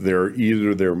of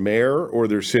either their mayor or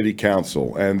their city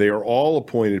council, and they are all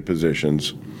appointed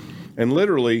positions, and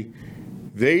literally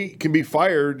they can be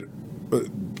fired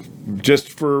just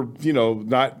for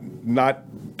not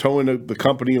towing the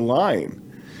company line.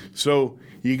 So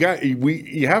you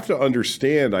have to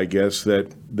understand, I guess,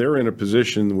 that they're in a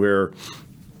position where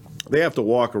they have to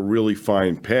walk a really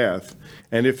fine path,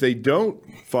 and if they don't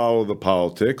follow the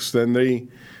politics, then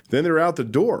they're out the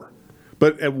door.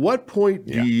 But at what point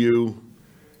do you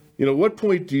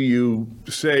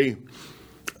say,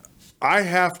 I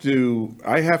have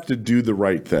to do the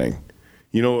right thing?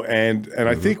 You know, and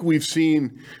I think we've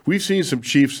seen some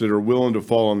chiefs that are willing to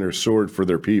fall on their sword for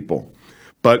their people,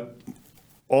 but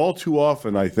all too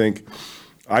often, I think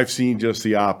I've seen just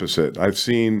the opposite. I've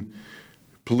seen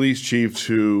police chiefs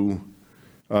who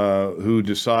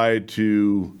decide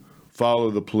to follow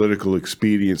the political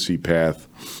expediency path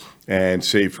and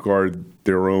safeguard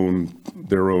their own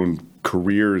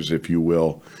careers, if you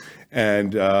will,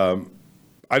 and I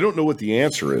don't know what the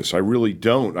answer is. I really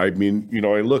don't. I mean,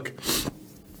 I look.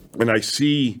 And I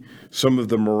see some of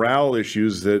the morale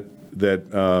issues that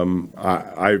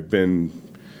I've been,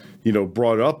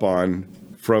 brought up on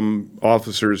from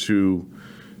officers who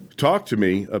talk to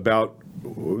me about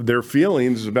their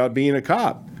feelings about being a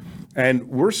cop. And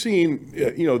we're seeing,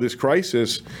 this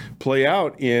crisis play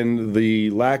out in the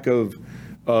lack of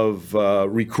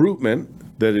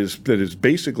recruitment that is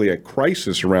basically a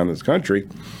crisis around this country,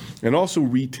 and also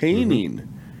retaining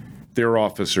their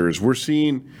officers. We're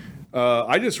seeing.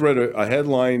 I just read a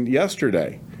headline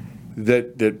yesterday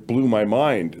that blew my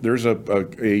mind. There's a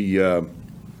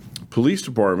police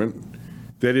department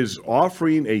that is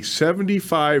offering a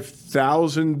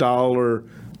 $75,000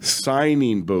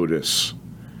 signing bonus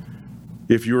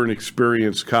if you're an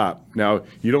experienced cop. Now,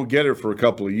 you don't get it for a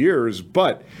couple of years,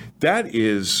 but that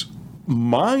is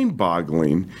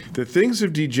mind-boggling that things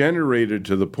have degenerated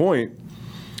to the point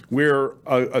where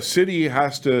a city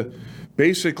has to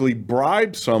basically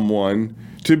bribe someone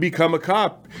to to become a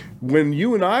cop. When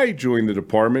you and I joined the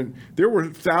department, there were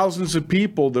thousands of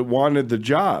people that wanted the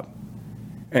job.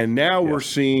 And now we're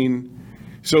seeing,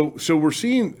 so we're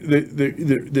seeing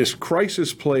this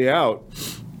crisis play out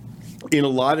in a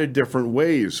lot of different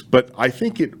ways. But I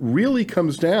think it really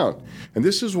comes down, and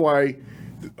this is why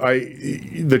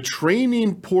the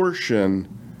training portion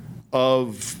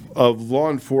of law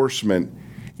enforcement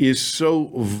is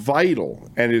so vital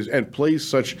and plays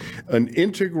such an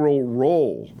integral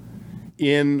role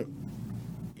in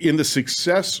the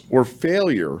success or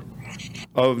failure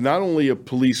of not only a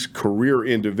police career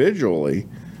individually,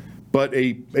 but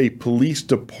a police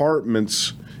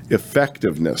department's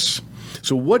effectiveness.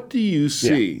 So what do you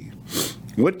see? Yeah.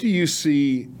 What do you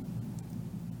see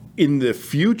in the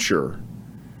future?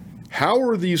 How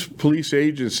are these police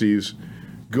agencies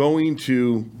going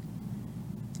to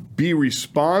be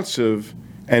responsive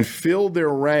and fill their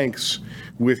ranks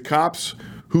with cops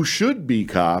who should be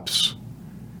cops,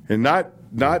 and not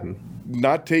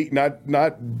taking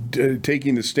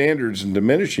the standards and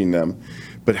diminishing them,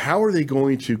 but how are they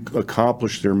going to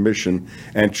accomplish their mission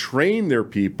and train their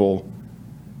people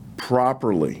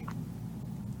properly?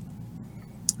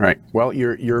 Right. Well,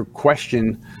 your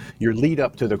question, your lead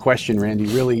up to the question, Randy,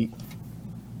 really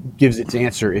gives its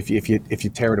answer if you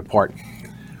tear it apart.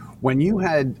 When you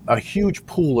had a huge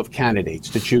pool of candidates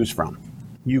to choose from,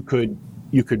 you could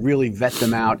really vet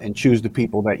them out and choose the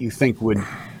people that you think would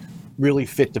really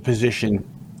fit the position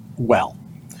well.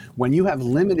 When you have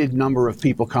limited number of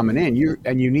people coming in, you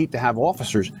need to have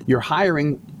officers, you're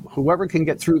hiring whoever can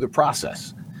get through the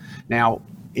process. Now,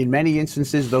 in many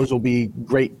instances, those will be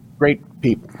great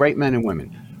people, great men and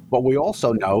women. But we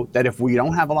also know that if we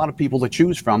don't have a lot of people to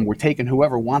choose from, we're taking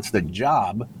whoever wants the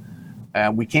job,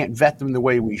 we can't vet them the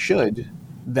way we should,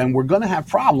 then we're going to have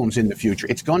problems in the future.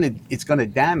 It's going to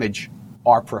damage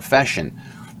our profession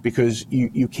because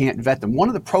you can't vet them. One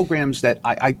of the programs that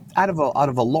I out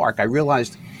of a lark, I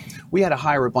realized we had to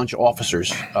hire a bunch of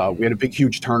officers. We had a big,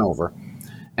 huge turnover,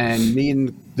 and me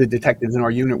and the detectives in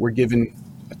our unit were given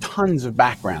tons of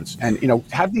backgrounds. And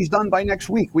have these done by next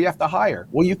week. We have to hire.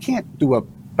 Well, you can't do a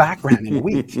background in a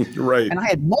week. Right. And I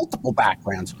had multiple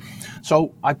backgrounds.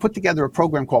 So I put together a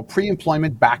program called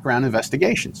Pre-Employment Background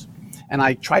Investigations. And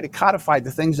I tried to codify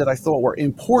the things that I thought were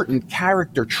important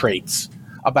character traits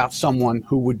about someone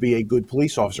who would be a good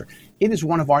police officer. It is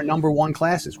one of our number one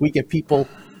classes. We get people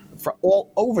from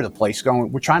all over the place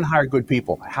going, we're trying to hire good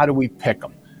people. How do we pick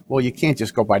them? Well, you can't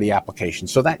just go by the application.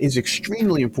 So that is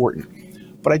extremely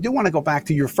important. But I do want to go back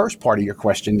to your first part of your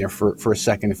question there for a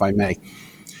second, if I may.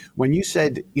 When you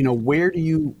said, where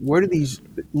do these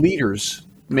leaders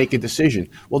make a decision?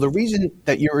 Well, the reason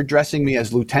that you're addressing me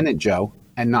as Lieutenant Joe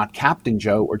and not Captain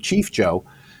Joe or Chief Joe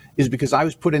is because I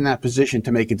was put in that position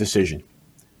to make a decision.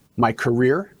 My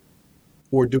career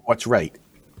or do what's right.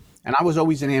 And I was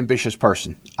always an ambitious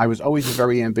person. I was always a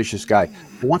very ambitious guy.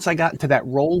 But once I got into that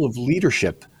role of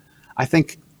leadership, I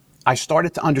think I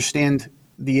started to understand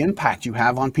the impact you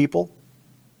have on people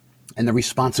and the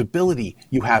responsibility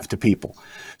you have to people.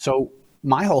 So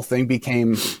my whole thing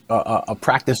became a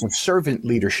practice of servant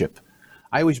leadership.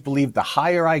 I always believed the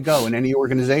higher I go in any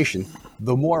organization,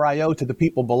 the more I owe to the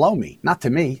people below me, not to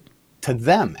me, to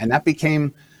them. And that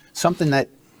became something that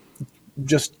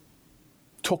just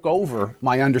took over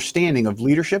my understanding of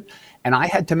leadership. And I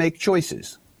had to make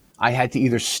choices. I had to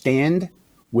either stand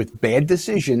with bad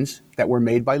decisions that were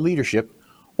made by leadership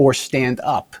or stand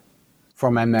up for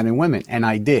my men and women. And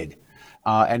I did.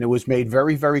 And it was made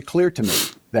very, very clear to me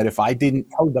that if I didn't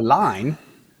toe the line,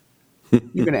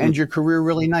 you're going to end your career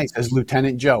really nice as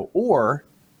Lieutenant Joe, or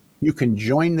you can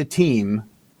join the team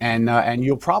and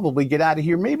you'll probably get out of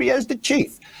here maybe as the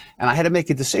chief. And I had to make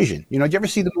a decision. Did you ever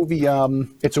see the movie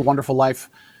It's a Wonderful Life?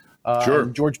 Sure.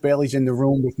 George Bailey's in the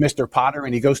room with Mr. Potter,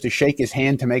 and he goes to shake his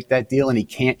hand to make that deal, and he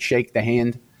can't shake the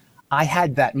hand. I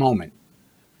had that moment,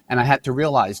 and I had to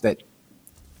realize that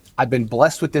I've been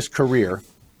blessed with this career,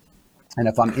 and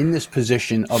if I'm in this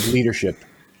position of leadership,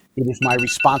 it is my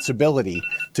responsibility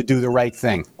to do the right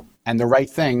thing. And the right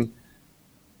thing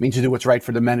means to do what's right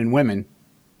for the men and women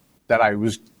that I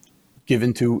was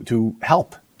given to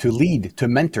help, to lead, to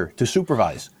mentor, to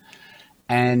supervise.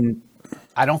 And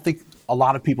I don't think a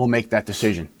lot of people make that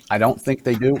decision. I don't think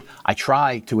they do. I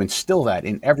try to instill that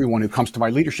in everyone who comes to my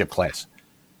leadership class.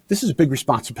 This is a big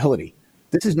responsibility.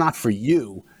 This is not for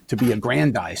you to be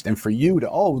aggrandized and for you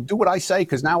to, do what I say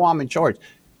because now I'm in charge.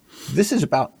 This is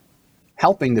about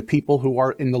helping the people who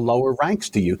are in the lower ranks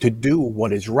to you to do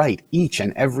what is right each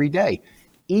and every day,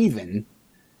 even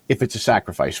if it's a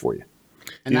sacrifice for you.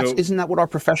 And isn't that what our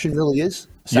profession really is?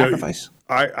 A sacrifice?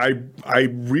 I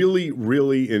really,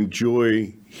 really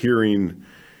enjoy hearing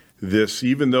this,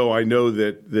 even though I know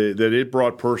that it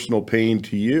brought personal pain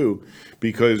to you,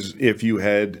 because if you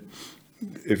had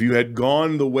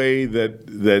gone the way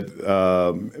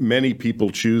that many people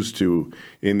choose to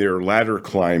in their ladder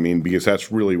climbing, because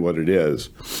that's really what it is,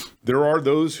 there are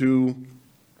those who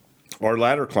are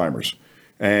ladder climbers,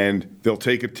 and they'll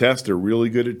take a test. They're really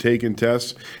good at taking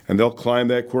tests, and they'll climb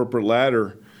that corporate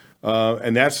ladder,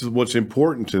 and that's what's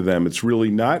important to them. It's really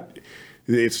not.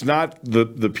 It's not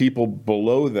the people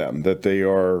below them that they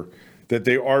are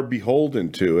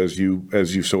beholden to, as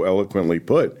you so eloquently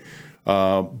put.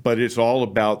 But it's all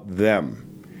about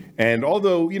them. And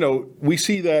although, we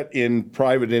see that in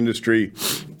private industry,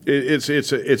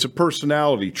 it's a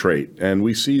personality trait, and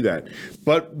we see that.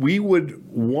 But we would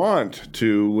want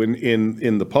to,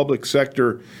 in the public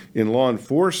sector, in law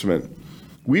enforcement,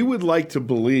 we would like to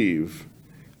believe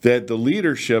that the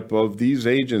leadership of these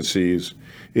agencies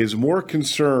is more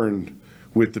concerned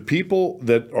with the people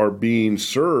that are being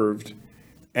served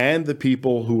and the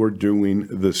people who are doing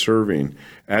the serving,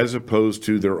 as opposed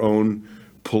to their own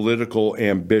political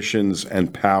ambitions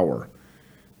and power.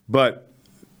 But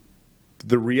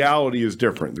the reality is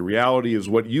different. The reality is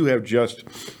what you have just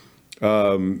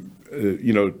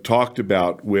talked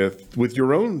about with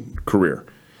your own career.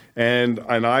 And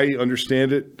I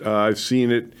understand it. I've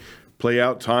seen it play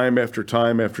out time after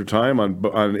time after time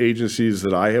on agencies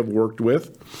that I have worked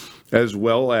with, as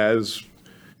well as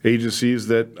agencies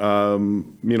that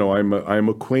I'm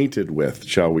acquainted with,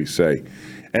 shall we say.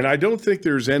 And I don't think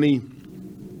there's any.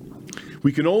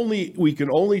 We can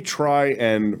only try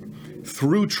and,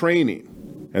 through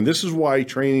training, and this is why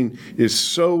training is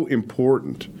so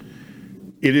important.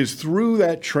 It is through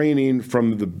that training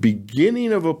from the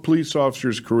beginning of a police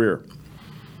officer's career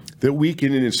that we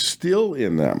can instill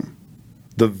in them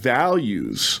the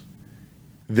values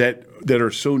that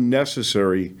are so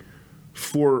necessary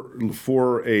for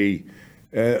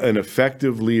an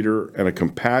effective leader and a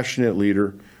compassionate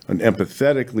leader, an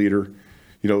empathetic leader,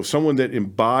 someone that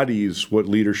embodies what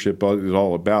leadership is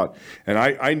all about. And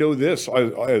I know this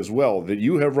as well, that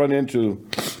you have run into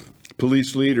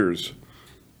police leaders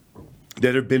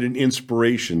that have been an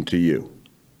inspiration to you.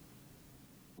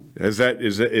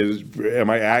 Am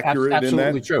I accurate in that?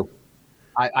 Absolutely true.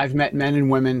 I've met men and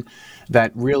women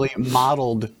that really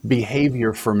modeled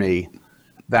behavior for me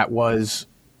that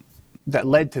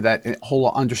led to that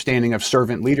whole understanding of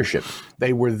servant leadership.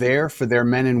 They were there for their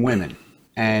men and women,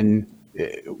 and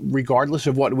regardless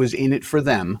of what was in it for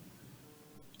them,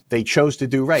 they chose to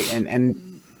do right.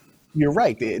 And you're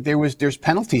right. There's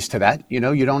penalties to that.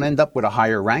 You don't end up with a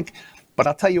higher rank. But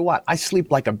I'll tell you what, I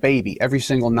sleep like a baby every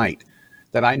single night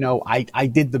that I know I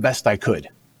did the best I could.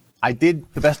 I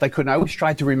did the best I could. And I always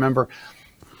tried to remember,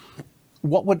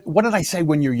 what did I say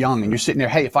when you're young and you're sitting there,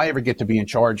 hey, if I ever get to be in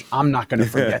charge, I'm not going to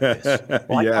forget this.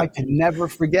 Well, yeah. I can never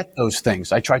forget those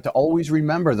things. I tried to always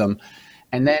remember them.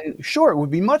 And then, sure, it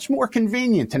would be much more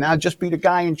convenient to now just be the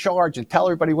guy in charge and tell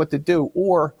everybody what to do,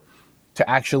 or to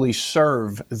actually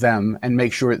serve them and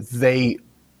make sure they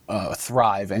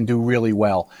thrive and do really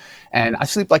well. And I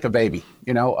sleep like a baby.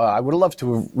 I would have loved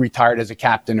to have retired as a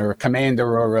captain or a commander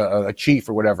or a chief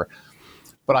or whatever.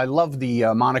 But I love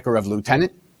the moniker of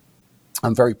lieutenant.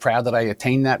 I'm very proud that I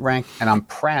attained that rank, and I'm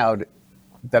proud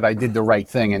that I did the right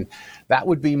thing. And that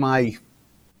would be my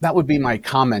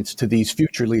comments to these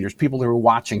future leaders, people that are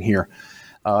watching here.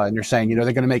 And they're saying, they're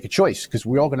going to make a choice, because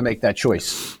we're all going to make that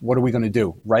choice. What are we going to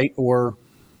do, right or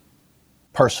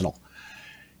personal?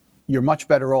 You're much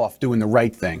better off doing the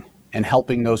right thing and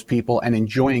helping those people and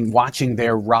enjoying watching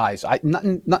their rise.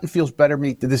 Nothing feels better to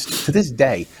me to this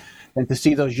day than to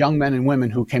see those young men and women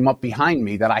who came up behind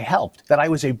me that I helped, that I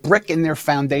was a brick in their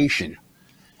foundation,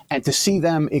 and to see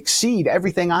them exceed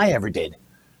everything I ever did.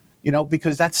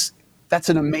 Because that's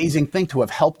an amazing thing, to have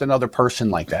helped another person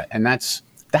like that. And that's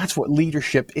what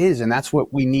leadership is, and that's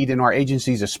what we need in our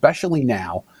agencies, especially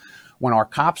now when our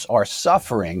cops are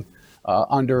suffering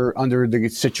under the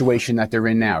situation that they're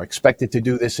in now, expected to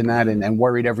do this and that, and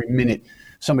worried every minute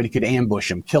somebody could ambush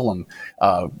them, kill them,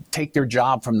 take their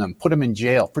job from them, put them in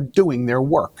jail for doing their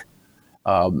work.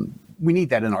 We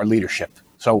need that in our leadership.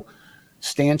 So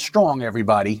stand strong,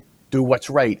 everybody. Do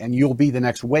what's right, and you'll be the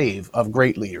next wave of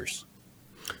great leaders.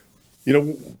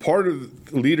 Part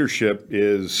of leadership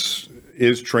is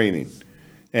training.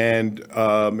 And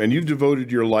you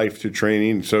devoted your life to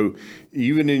training. So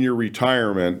even in your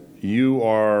retirement, you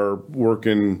are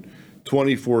working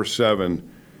 24/7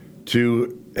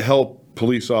 to help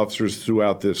police officers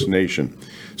throughout this nation.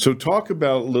 So talk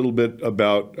about a little bit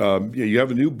about, you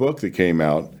have a new book that came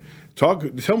out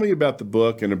Tell me about the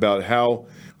book and about how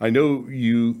I know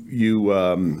you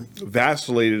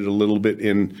vacillated a little bit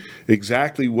in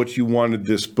exactly what you wanted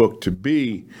this book to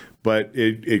be, but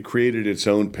it created its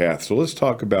own path. So let's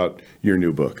talk about your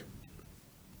new book.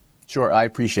 Sure, I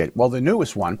appreciate it. Well, the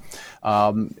newest one,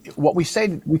 what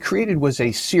we created was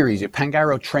a series, a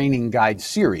Pangaro training guide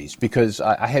series, because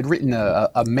I had written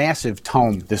a massive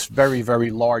tome, this very, very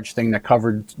large thing that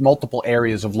covered multiple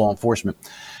areas of law enforcement.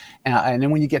 And then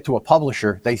when you get to a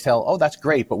publisher, they tell, "Oh, that's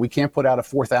great, but we can't put out a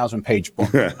 4,000-page book."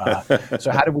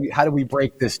 So how do we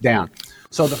break this down?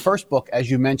 So the first book, as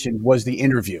you mentioned, was The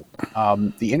Interview.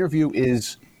 The Interview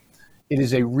is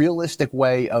a realistic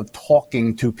way of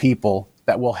talking to people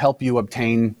that will help you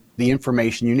obtain the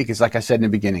information you need. Because, like I said in the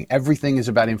beginning, everything is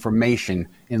about information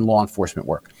in law enforcement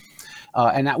work,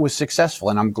 and that was successful.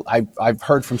 And I've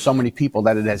heard from so many people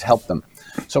that it has helped them.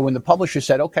 So when the publisher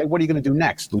said, "Okay, what are you going to do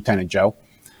next, Lieutenant Joe?"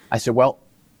 I said, "Well,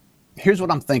 here's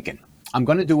what I'm thinking. I'm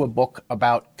going to do a book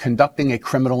about conducting a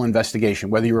criminal investigation,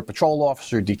 whether you're a patrol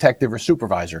officer, detective, or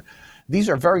supervisor. These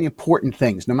are very important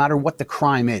things, no matter what the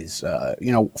crime is,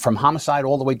 from homicide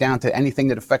all the way down to anything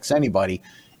that affects anybody.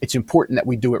 It's important that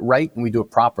we do it right and we do it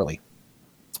properly."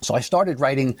 So I started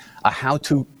writing a how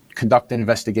to conduct an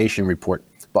investigation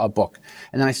book.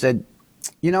 And then I said,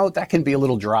 that can be a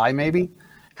little dry maybe.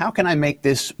 How can I make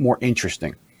this more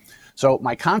interesting? So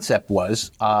my concept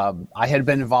was I had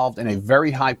been involved in a very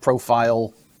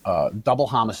high-profile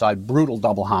brutal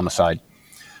double homicide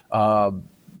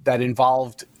that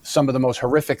involved some of the most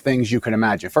horrific things you can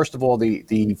imagine. First of all,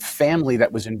 the family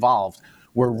that was involved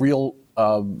were real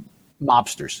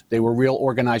mobsters. They were real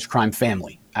organized crime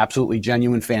family, absolutely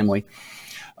genuine family.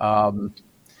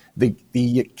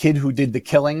 The kid who did the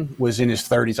killing was in his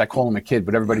 30s. I call him a kid,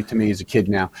 but everybody to me is a kid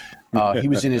now. He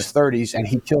was in his 30s, and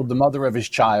he killed the mother of his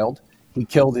child. He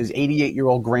killed his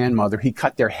 88-year-old grandmother. He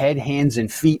cut their head, hands,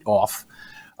 and feet off,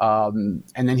 and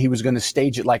then he was going to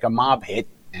stage it like a mob hit,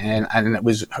 and it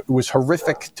was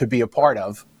horrific to be a part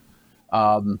of.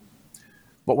 But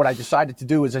what I decided to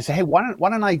do is I said, "Hey, why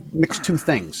don't I mix two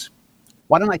things?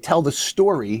 Why don't I tell the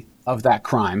story of that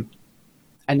crime,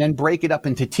 and then break it up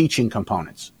into teaching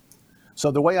components?"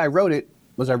 So the way I wrote it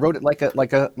was I wrote it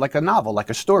like a novel, like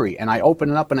a story. And I open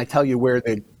it up and I tell you where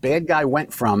the bad guy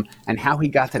went from and how he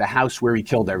got to the house where he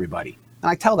killed everybody.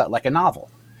 And I tell that like a novel.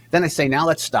 Then I say, now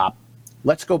let's stop.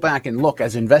 Let's go back and look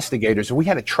as investigators. And we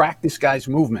had to track this guy's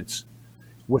movements.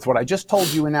 With what I just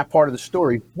told you in that part of the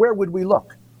story, where would we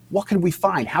look? What could we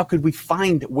find? How could we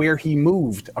find where he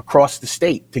moved across the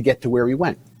state to get to where he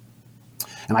went?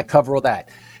 And I cover all that.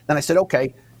 Then I said,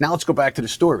 okay, now let's go back to the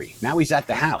story. Now he's at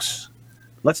the house.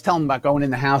 Let's tell him about going in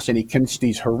the house and he commits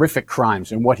these horrific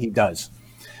crimes and what he does.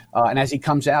 And as he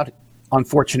comes out,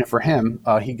 unfortunate for him,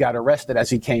 he got arrested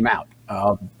as he came out.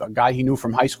 A guy he knew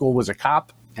from high school was a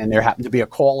cop, and there happened to be a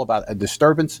call about a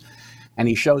disturbance. And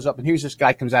he shows up, and here's this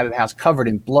guy comes out of the house covered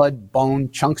in blood, bone,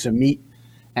 chunks of meat.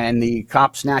 And the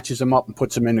cop snatches him up and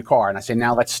puts him in the car. And I say,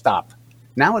 now let's stop.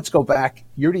 Now let's go back.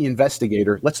 You're the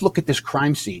investigator. Let's look at this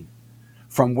crime scene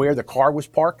from where the car was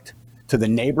parked to the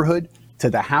neighborhood, to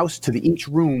the house, to each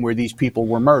room where these people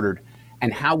were murdered.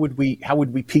 And how would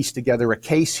we piece together a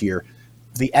case here?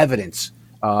 The evidence,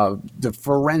 the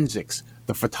forensics,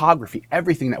 the photography,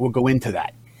 everything that will go into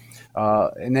that.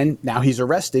 And then now he's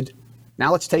arrested.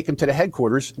 Now let's take him to the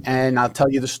headquarters, and I'll tell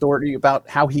you the story about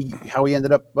how he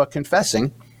ended up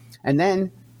confessing, and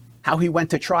then how he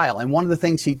went to trial. And one of the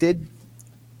things he did,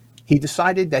 he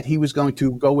decided that he was going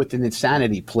to go with an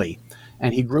insanity plea.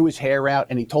 And he grew his hair out,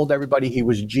 and he told everybody he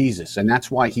was Jesus. And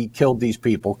that's why he killed these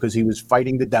people, because he was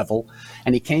fighting the devil.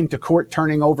 And he came to court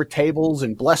turning over tables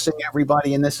and blessing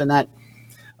everybody and this and that.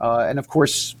 And, of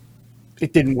course,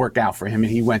 it didn't work out for him,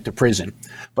 and he went to prison.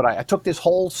 But I took this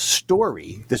whole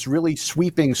story, this really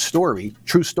sweeping story,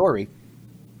 true story,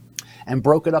 and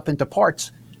broke it up into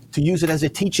parts to use it as a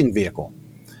teaching vehicle.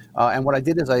 And what I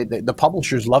did is the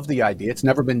publishers loved the idea. It's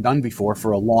never been done before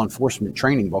for a law enforcement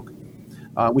training book.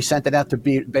 We sent it out to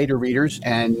beta readers,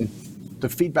 and the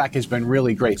feedback has been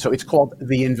really great. So it's called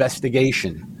The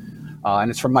Investigation, and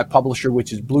it's from my publisher,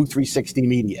 which is Blue 360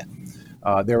 Media.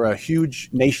 They're a huge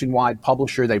nationwide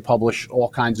publisher. They publish all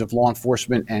kinds of law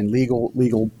enforcement and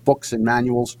legal books and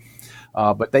manuals.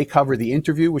 But they cover The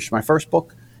Interview, which is my first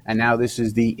book, and now this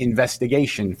is The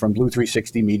Investigation from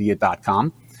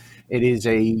blue360media.com. It is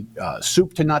a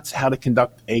soup to nuts how to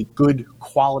conduct a good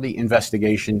quality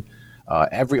investigation.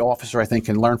 Every officer, I think,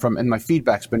 can learn from, and my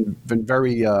feedback's been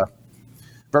very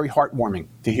very heartwarming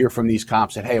to hear from these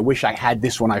cops that, hey, I wish I had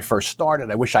this when I first started.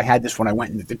 I wish I had this when I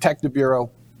went in the detective bureau,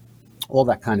 all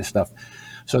that kind of stuff.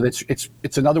 So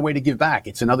it's another way to give back.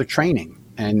 It's another training.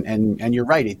 And you're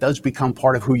right, it does become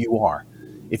part of who you are.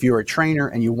 If you're a trainer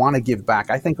and you want to give back,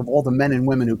 I think of all the men and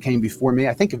women who came before me.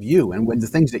 I think of you and the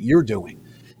things that you're doing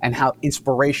and how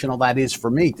inspirational that is for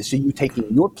me to see you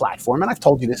taking your platform. And I've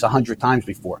told you this 100 times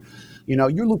before. You know,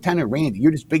 you're Lieutenant Randy.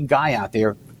 You're this big guy out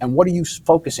there. And what are you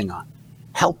focusing on?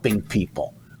 Helping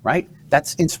people, right?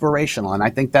 That's inspirational. And I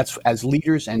think that's, as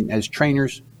leaders and as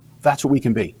trainers, that's what we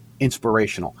can be,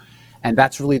 inspirational. And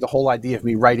that's really the whole idea of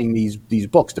me writing these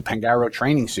books. The Pangaro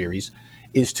training series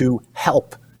is to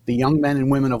help the young men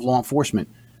and women of law enforcement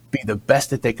be the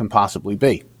best that they can possibly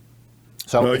be.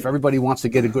 So if everybody wants to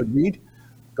get a good read,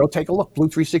 go take a look. Blue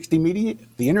 360 Media,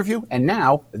 the interview, and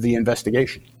now the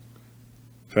investigation.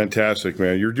 Fantastic,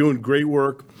 man. You're doing great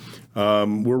work.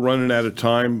 We're running out of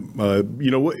time.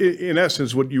 In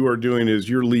essence, what you are doing is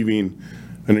you're leaving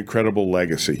an incredible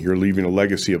legacy. You're leaving a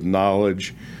legacy of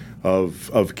knowledge,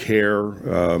 of care.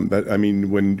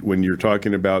 When you're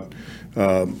talking about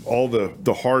all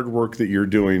the hard work that you're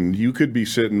doing, you could be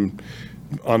sitting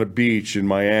on a beach in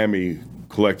Miami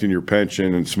collecting your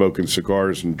pension and smoking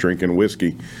cigars and drinking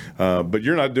whiskey, but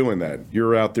you're not doing that.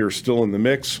 You're out there still in the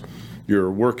mix.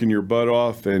 You're working your butt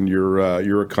off, and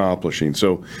you're accomplishing.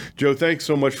 So, Joe, thanks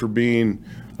so much for being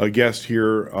a guest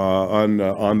here on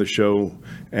the show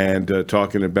and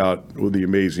talking about the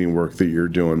amazing work that you're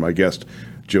doing. My guest,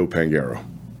 Joe Pangaro.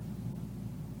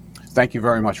 Thank you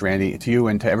very much, Randy. To you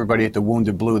and to everybody at the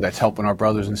Wounded Blue that's helping our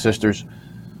brothers and sisters,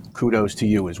 kudos to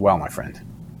you as well, my friend.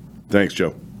 Thanks,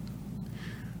 Joe.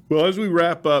 Well, as we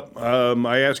wrap up,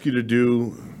 I ask you to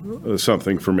do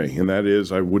something for me, and that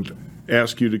is I would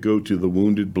ask you to go to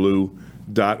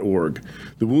thewoundedblue.org.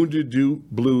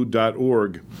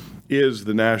 Thewoundedblue.org is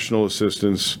the National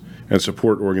Assistance and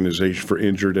Support Organization for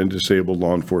Injured and Disabled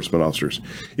Law Enforcement Officers.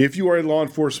 If you are a law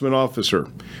enforcement officer,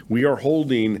 we are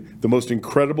holding the most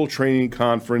incredible training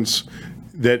conference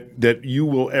that you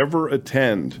will ever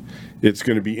attend. It's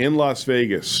going to be in Las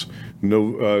Vegas,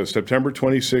 September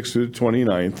 26th to the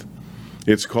 29th.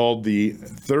 It's called the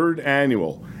third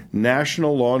annual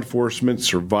National Law Enforcement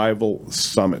Survival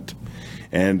Summit.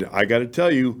 And I got to tell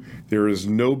you, there is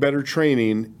no better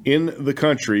training in the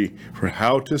country for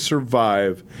how to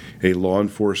survive a law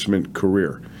enforcement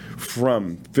career.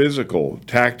 From physical,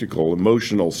 tactical,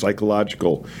 emotional,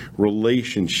 psychological,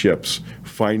 relationships,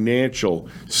 financial,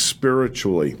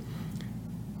 spiritually.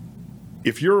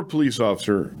 If you're a police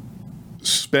officer,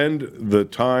 spend the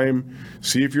time,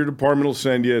 see if your department will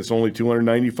send you. It's only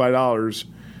 $295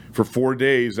 for 4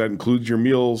 days. That includes your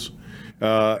meals.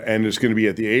 And it's going to be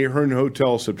at the Ahern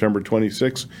Hotel, September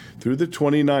 26th through the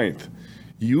 29th.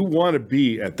 You want to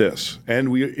be at this,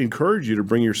 and we encourage you to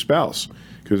bring your spouse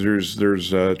because there's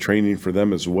training for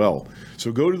them as well.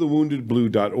 So go to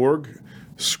thewoundedblue.org,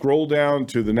 scroll down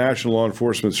to the National Law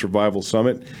Enforcement Survival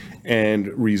Summit, and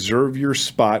reserve your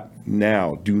spot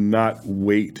now. Do not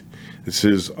wait. This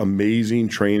is amazing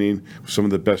training with some of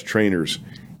the best trainers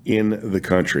in the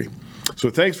country. So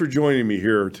thanks for joining me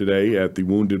here today at the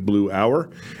Wounded Blue Hour,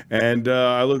 and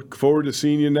I look forward to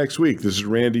seeing you next week. This is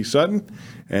Randy Sutton,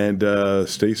 and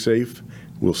stay safe.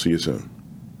 We'll see you soon.